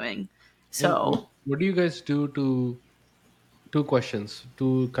they're doing. And So, what do you guys do to two questions,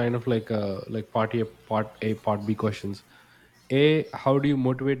 two kind of like part A, part B questions. A, how do you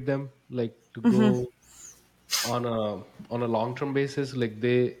motivate them like to mhm. go on a long term basis? Like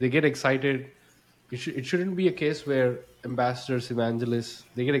they get excited. It shouldn't be a case where ambassadors, evangelists,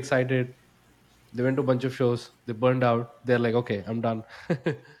 they get excited, they went to a bunch of shows, they burned out, they're like, okay, I'm done.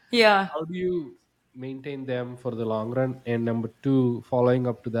 Yeah, How do you maintain them for the long run? And number two, following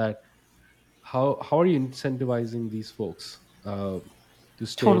up to that, how are you incentivizing these folks to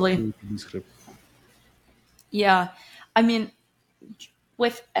stay totally. true to the script? Yeah. I mean,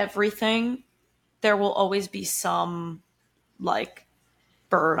 with everything, there will always be some like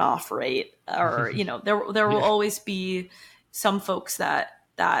burn off rate, or there will Yeah. always be some folks that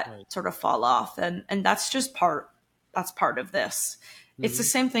Right. sort of fall off, and that's just part of this. It's the Hmm.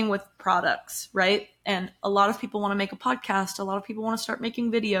 same thing with products, right? And a lot of people want to make a podcast, a lot of people want to start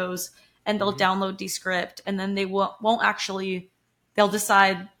making videos, and they'll Hmm. download Descript, and then they won't actually, they'll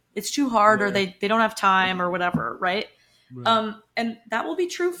decide it's too hard, or Yeah. they don't have time or whatever, right? Right. And that will be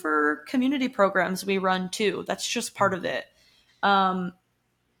true for community programs we run too. That's just part of it. Um,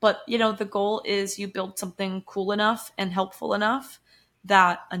 but the goal is you build something cool enough and helpful enough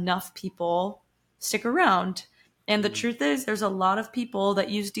that enough people stick around. And the Mm. truth is, there's a lot of people that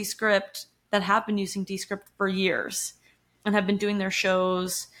use Descript that have been using Descript for years and have been doing their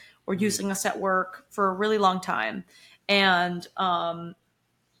shows or Mm. using us at work for a really long time. And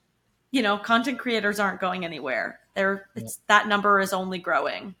content creators aren't going anywhere. Yeah. That number is only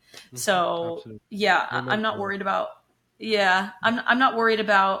growing. Mhm. So Absolutely. yeah, I'm Amen not to that. worried about. Yeah, I'm not worried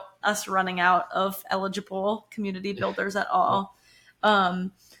about us running out of eligible community builders at Yeah. all.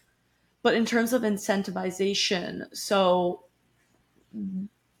 Um, but in terms of incentivization, so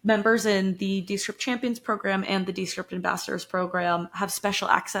members in the Descript Champions program and the Descript Ambassadors program have special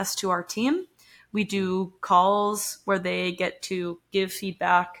access to our team. We do calls where they get to give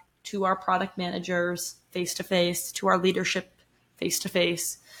feedback to our product managers face to face, to our leadership face to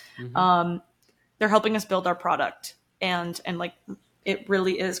face. Mm-hmm. They're helping us build our product, and like it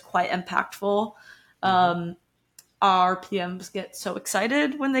really is quite impactful. Mm-hmm. Our PMs get so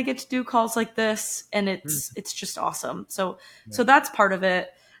excited when they get to do calls like this, and it's Mm. it's just awesome. So Yeah. so that's part of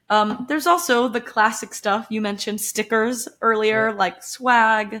it. There's also the classic stuff you mentioned, stickers Yeah. earlier, like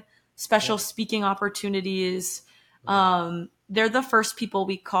swag, Yeah. special speaking opportunities. Right. They're the first people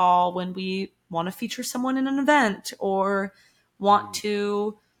we call when we want to feature someone in an event or want Mm.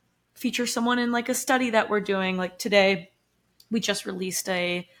 to feature someone in like a study that we're doing. Like today, we just released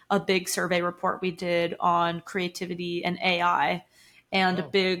a big survey report we did on creativity and AI, and a Oh.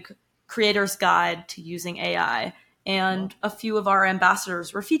 big creator's guide to using AI. Wow. And a few of our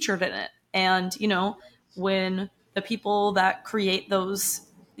ambassadors were featured in it. And, when the people that create those,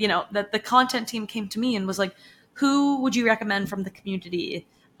 that the content team came to me and was like, who would you recommend from the community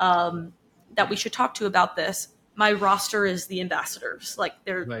that we should talk to about this? My roster is the ambassadors. Like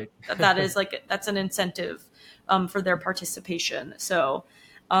Right. that is like, that's an incentive for their participation. So,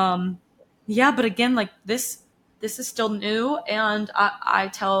 um, yeah, but again, like this is still new, and I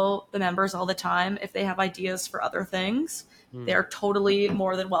tell the members all the time if they have ideas for other things, Hmm. they're totally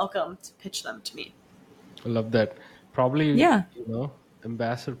more than welcome to pitch them to me. I love that. Probably, Yeah,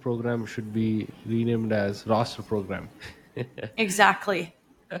 ambassador program should be renamed as roster program. exactly.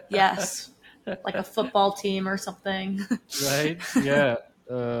 Yes, like a football team or something. Right? Yeah.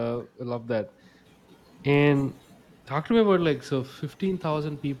 I love that. And talk to me about like, so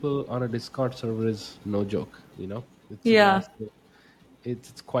 15,000 people on a Discord server is no joke. It's a Yeah, massive.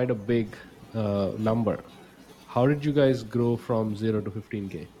 It's quite a big number. How did you guys grow from 0 to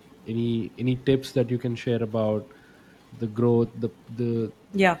 15K? Any tips that you can share about the growth,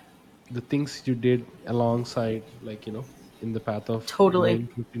 yeah, the things you did alongside, in the path of totally. growing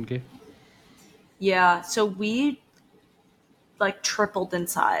to 15K? Yeah, so we like tripled in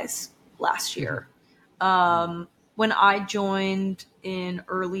size last year. Mm. When I joined in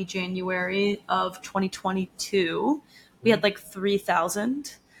early January of 2022, we had Mm. like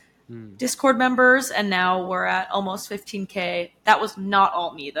 3,000 Mm. Discord members, and now we're at almost 15K. That was not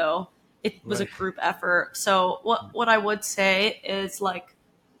all me though. It was a Right. group effort. So what I would say is like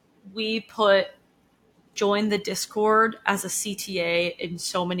we put join the Discord as a CTA in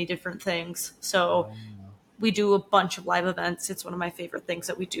so many different things. So Ah. we do a bunch of live events. It's one of my favorite things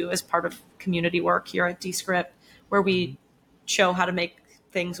that we do as part of community work here at Descript, where Mhm. we show how to make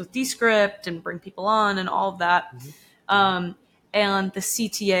things with Descript and bring people on and all of that. Mhm. Mhm. Um, and the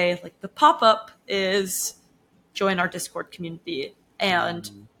CTA, like the pop up, is join our Discord community. And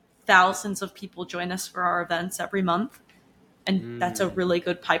Mm. thousands of people join us for our events every month. And that's a Mm. really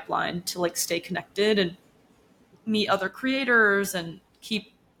good pipeline to like stay connected and meet other creators and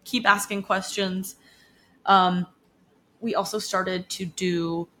keep asking questions. We also started to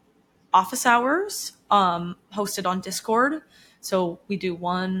do office hours hosted on Discord. So we do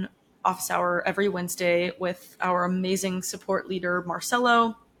one office hour every Wednesday with our amazing support leader,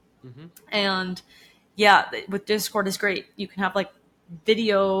 Marcelo. Mm-hmm. And yeah, with Discord is great. You can have like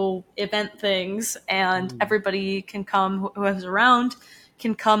video event things, and Mm. everybody can come who is around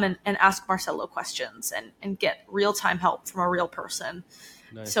can come and ask Marcelo questions and get real time help from a real person.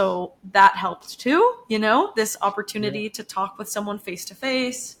 Nice. So that helped too, this Yeah. opportunity to talk with someone face to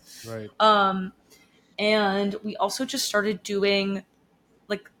face. Right. And we also just started doing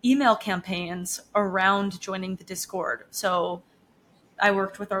like email campaigns around joining the Discord. So I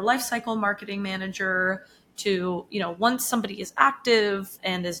worked with our lifecycle marketing manager to, once somebody is active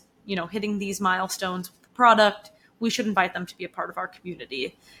and is, hitting these milestones with the product, we should invite them to be a part of our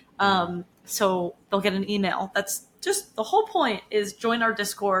community. Mm. So they'll get an email. That's just the whole point is join our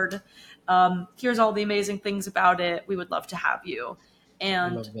Discord. Here's all the amazing things about it. We would love to have you. I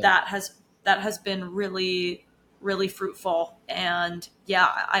And love that. that has been really, really fruitful. And yeah,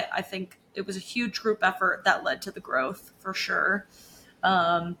 I think it was a huge group effort that led to the growth for sure.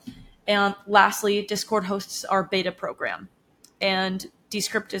 Um, and lastly, Discord hosts our beta program. And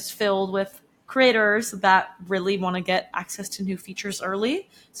Descript is filled with creators that really want to get access to new features early.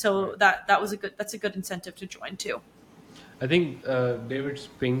 So Right. that's a good incentive to join too. I think David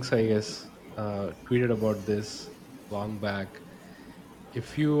Spinks, I guess, tweeted about this long back.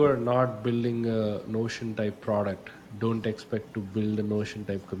 If you are not building a Notion type product, don't expect to build a Notion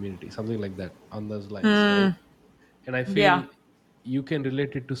type community, something like that on those lines, right? Mm, And I yeah, feel you can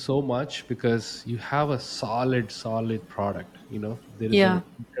relate it to so much because you have a solid product. There is a yeah,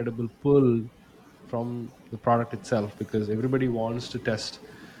 incredible pull from the product itself because everybody wants to test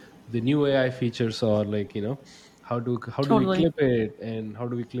the new AI features, or like, how do we totally. clip it, and how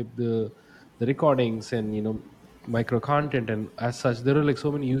do we clip the recordings, and micro content. And as such, there are like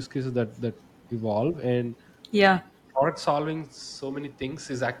so many use cases that evolve, and Yeah, product solving so many things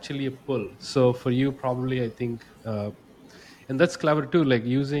is actually a pull. So for you, probably, I think, and that's clever too, like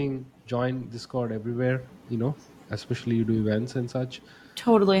using join Discord everywhere, especially you do events and such.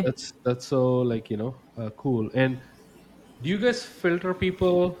 totally. That's so, like, cool. And do you guys filter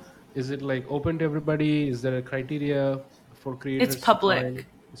people? Is it like open to everybody? Is there a criteria for It's creators to join? public.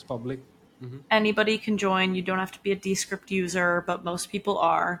 It's public. Hmm. Anybody can join. You don't have to be a Descript user, but most people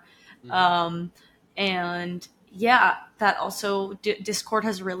are. Hmm. Um, and yeah, that also Discord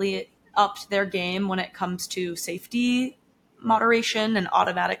has really upped their game when it comes to safety Right. moderation and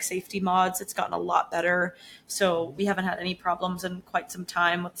automatic safety mods. It's gotten a lot better. So Hmm. we haven't had any problems in quite some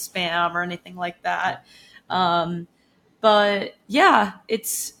time with spam or anything like that. Hmm. Um, but yeah,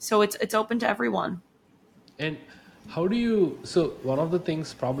 it's open to everyone. And how do you? So one of the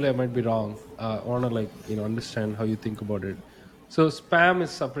things, probably I might be wrong. I want to, like, understand how you think about it. So spam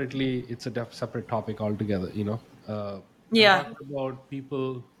is separately. It's a separate topic altogether. I'm Yeah, talking about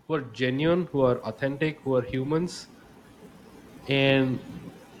people who are genuine, who are authentic, who are humans, and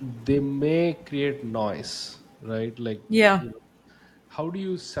they may create noise, right? Like, yeah, how do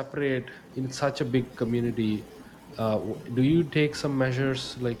you separate in such a big community? Do you take some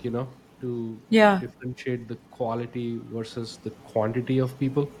measures, like, to yeah. differentiate the quality versus the quantity of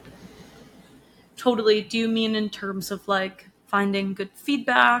people? Totally. Do you mean in terms of like finding good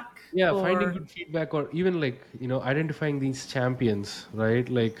feedback Yeah, finding or good feedback, or even, like, identifying these champions, right?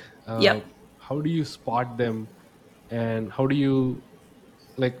 Like, yep. how do you spot them, and how do you,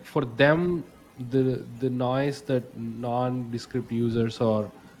 like, for them, the noise that non-descript users,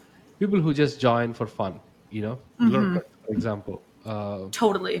 or people who just join for fun, lurkers, for example,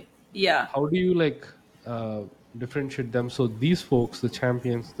 Totally. Yeah. how do you, like, uh, differentiate them, so these folks, the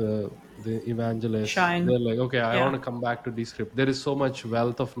champions, the evangelists, Shine. they're like, okay, I want Yeah. to come back to descript, there is so much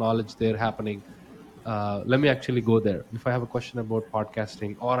wealth of knowledge there happening. Let me actually go there if I have a question about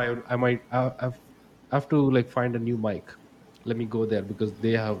podcasting, or I might have to, like, find a new mic. Let me go there because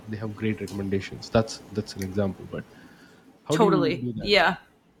they have great recommendations. That's an example, but how do you Totally. do that? Yeah.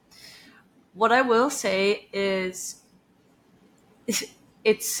 What I will say is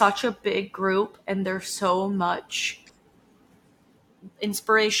it's such a big group and there's so much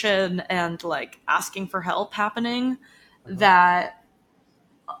inspiration and like asking for help happening Uh-huh. that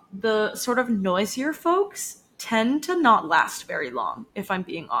the sort of noisier folks tend to not last very long, if I'm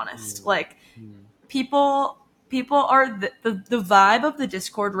being honest. Mm. Like Mm. people people are the vibe of the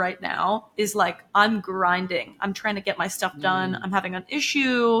Discord right now is like, I'm grinding, I'm trying to get my stuff done, Mm, I'm having an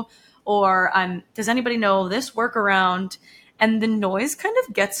issue, or I'm does anybody know this workaround, and the noise kind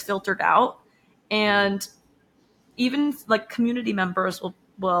of gets filtered out. mm, And even like community members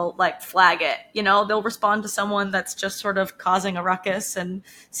will like flag it, they'll respond to someone that's just sort of causing a ruckus and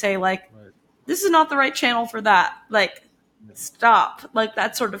say like, right. this is not the right channel for that, like Yeah. stop, like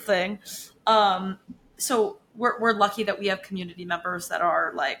that sort of thing. So we're lucky that we have community members that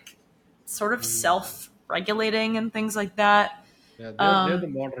are like sort of Mm. self-regulating and things like that. Yeah, they're um the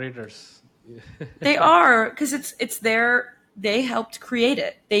moderators. they are, because it's their, they helped create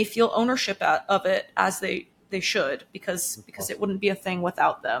it, they feel ownership of it, as they should, because That's it awesome. wouldn't be a thing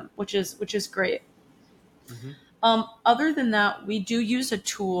without them, which is great. Hmm. Other than that, we do use a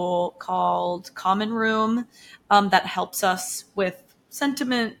tool called Common Room, that helps us with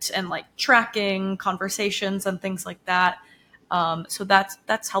sentiment and like tracking conversations and things like that. So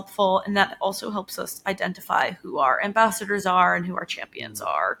that's helpful, and that also helps us identify who our ambassadors are and who our champions Mm.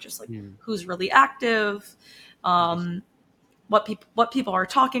 are, just like Mm. who's really active, Interesting. what people are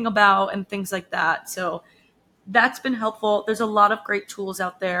talking about, and things like that. So that's been helpful. There's a lot of great tools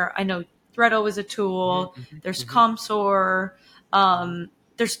out there. I know Threado is a Hmm. tool. Hmm. There's Hmm. Comsor. Hmm.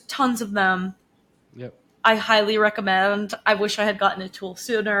 There's tons of them. Yep. I highly recommend. I wish I had gotten a tool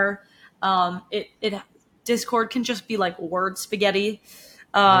sooner. It Discord can just be like word spaghetti,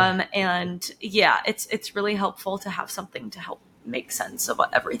 Right. and yeah, it's really helpful to have something to help make sense of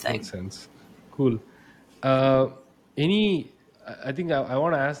Makes everything. sense. Cool. Uh, any? I think I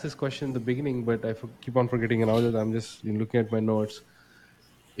want to ask this question in the beginning, but keep on forgetting, and now that I'm just looking at my notes.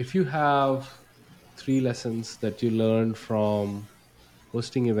 If you have three lessons that you learned from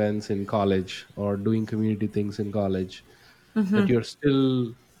hosting events in college or doing community things in college that you're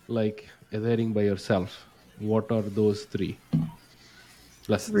still like adhering by yourself, what are those three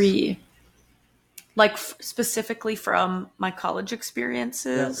lessons? Three, like specifically from my college Yeah, your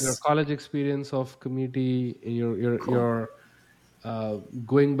experiences. college experience of community, Cool. your uh,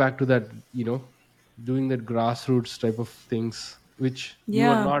 going back to that, doing that grassroots type of things, which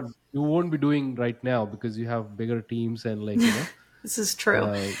Yeah, you won't be doing right now because you have bigger teams and like this is true.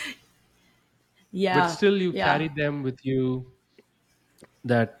 uh, but Yeah, still you yeah, carry them with you,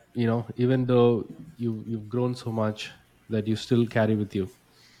 that even though you've grown so much, that you still carry with you.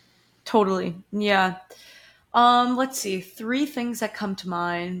 totally. Yeah. Let's see. Three things that come to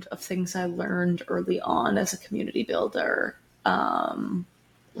mind of things I learned early on as a community builder.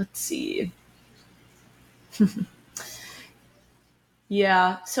 Let's see.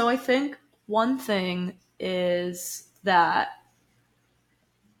 Yeah. So I think one thing is that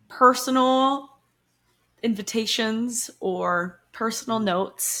personal invitations or personal Mm-hmm.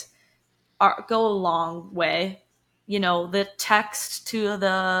 notes go a long way. The text to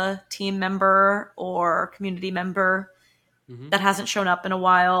the team member or community member Mm-hmm. that hasn't shown up in a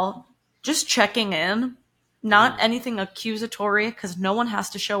while, just checking in, not Mm. anything accusatory, because no one has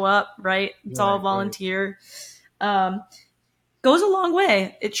to show up, right? It's all Right, right. volunteer. Um, Goes a long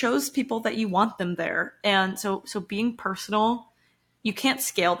way. It shows people that you want them there. And so being personal, you can't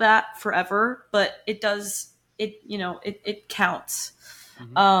scale that forever, but it does, it counts.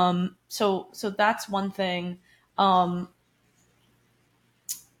 Mm-hmm. So that's one thing. Um,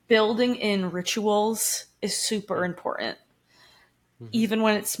 Building in rituals is super Yeah. important. Mm-hmm. Even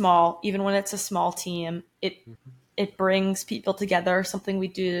when it's small, even when it's a small team, Mm-hmm. it brings people together. Something we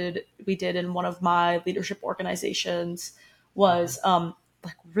did in one of my leadership organizations Mm-hmm. was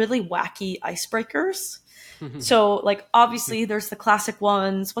like really wacky icebreakers. So like obviously there's the classic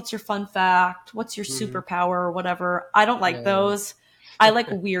ones. What's your fun fact? What's your Mm-hmm. superpower or whatever? I don't Yeah, like those. I like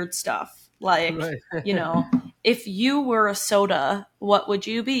weird stuff. yeah. Like, Right. if you were a soda, what would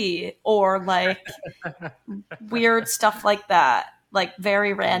you be? Or like weird stuff like that. Like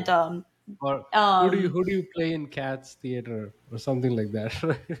very Right. random. Or Um who do you play in Cats Theater or something like that?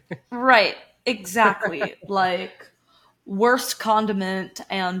 Right. right, exactly. Like worst condiment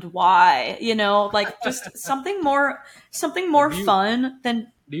and why, like just something more do you fun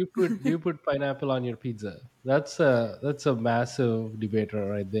than. do you put pineapple on your pizza? That's a massive debater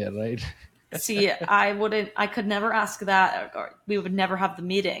right there, right? See, I could never ask that, or we would never have the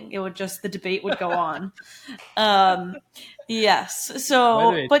meeting. It would just, the debate would go on. Um, yes. By the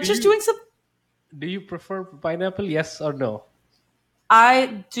So, way, but just doing some, do you prefer pineapple? Yes or no?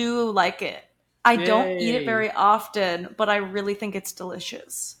 I do like it. I don't eat it Yay! very often, but I really think it's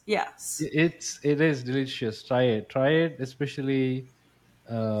delicious. Yes. It is delicious. Try it. Try it, especially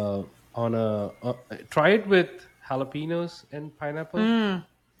uh, on a. Try it with jalapenos and pineapple.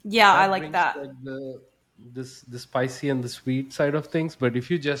 Yeah, I That like brings that. like the spicy and the sweet side of things. But if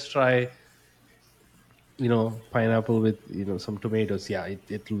you just try, pineapple with some tomatoes, yeah,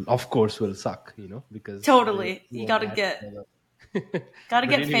 it will, of course, will suck, because the Totally. two You won't gotta add get together. gotta But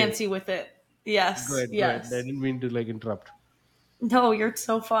get anyway, fancy with it. go Yes, ahead, go ahead. I yes. didn't mean to like interrupt. No, you're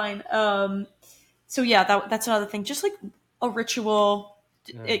so fine. So yeah, that's another thing. Just like a ritual,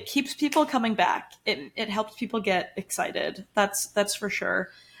 Yeah. it keeps people coming back. It helps people get excited. That's for sure.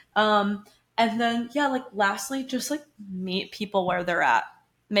 And then yeah, like lastly, just like meet people where they're at.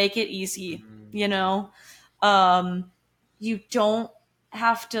 Make it easy. Mm, You know, um, you don't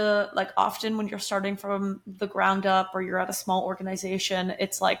have to like often when you're starting from the ground up or you're at a small organization.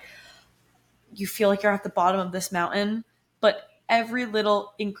 It's like you feel like you're at the bottom of this mountain, but every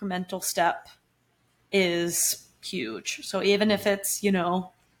little incremental step is huge. So even if mm. it's,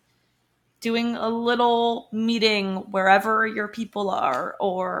 doing a little meeting wherever your people are,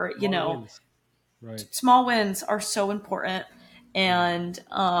 or, Small wins, right? small wins are so important. Mm, And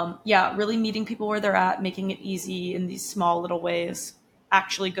yeah, really meeting people where they're at, making it easy in these small little ways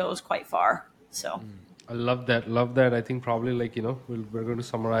actually goes quite far. So mm. I love that. Love that. I think probably like we're going to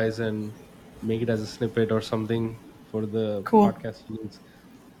summarize and make it as a snippet or something for the cool. podcast links.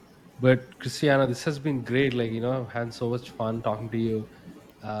 But Christiana, this has been great. Like I've had so much fun talking to you.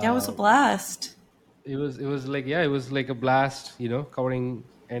 That was a Uh, blast. it was like, yeah, it was like a blast. Covering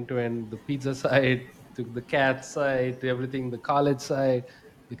end to end, the pizza side to the cat side to everything, the college side,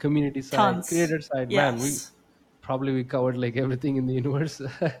 the community side, Tons. creator side. Man, Yes, we covered like everything in the universe.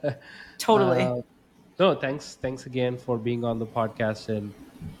 totally. uh, no, thanks again for being on the podcast and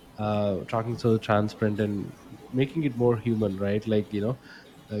talking so transparent and making it more human, right? Like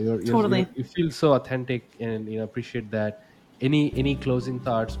Totally. you feel so authentic, and appreciate that. Any closing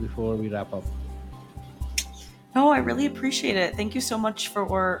thoughts before we wrap up? No, I really appreciate it. Thank you so much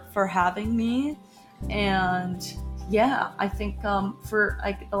for having me. And yeah, I think for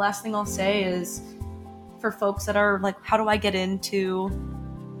like the last thing I'll say is for folks that are like, how do I get into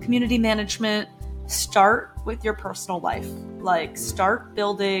community management? Start with your personal life. Like Mm, start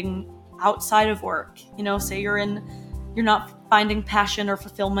building outside of work. Say you're not finding passion or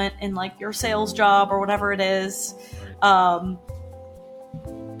fulfillment in like your sales job or whatever it is. right. Um,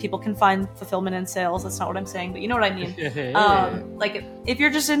 People can find fulfillment in sales. That's not what I'm saying, but you know what I mean. Yeah, Like if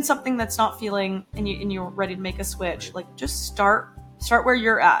you're just in something that's not feeling and you're ready to make a switch, right. like just start where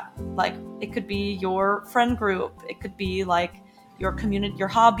you're at. Like it could be your friend group, it could be like your community, your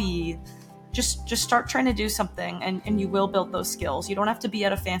hobby. Just start trying to do something and you will build those skills. You don't have to be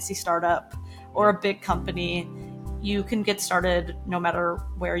at a fancy startup or a Yep. big company. You can get started no matter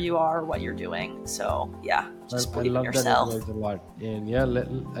where you are, what you're doing. So yeah, just I believe in love that yourself. advice a lot, and yeah,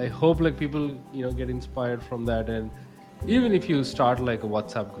 I hope like people get inspired from that. And even if you start like a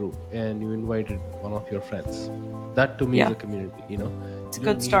WhatsApp group and you invited one of your friends, that to me is Yeah, a community. it's a You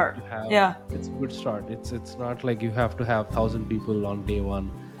don't good need start. to have. Yeah. It's a good start. It's not like you have to have 1,000 people on day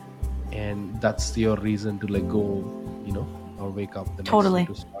one, and that's your reason to like go, or wake up the next day Totally.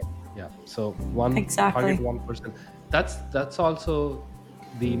 to start. Yeah. So target Exactly. 1%. That's also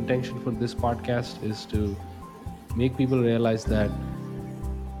the intention for this podcast, is to make people realize that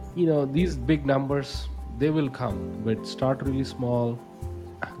these big numbers, they will come, but start really small.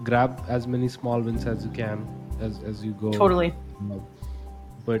 Grab as many small wins as you can, as you go. Totally. Um,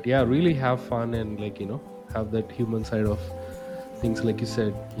 but yeah, really have fun, and like have that human side of things, like you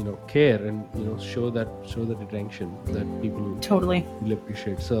said, care, and show that attention that people Totally. will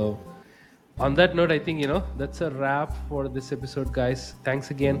appreciate. So on that note, I think that's a wrap for this episode, guys.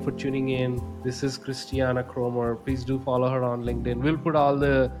 Thanks again for tuning in. This is Christiana Cromer. Please do follow her on LinkedIn. We'll put all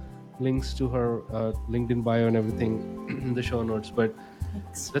the links to her LinkedIn bio and everything in the show notes. But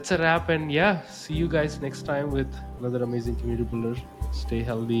Thanks. that's a wrap, and yeah, see you guys next time with another amazing community builder. Stay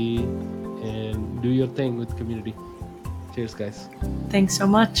healthy and do your thing with community. Cheers, guys. Thanks so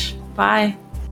much. Bye.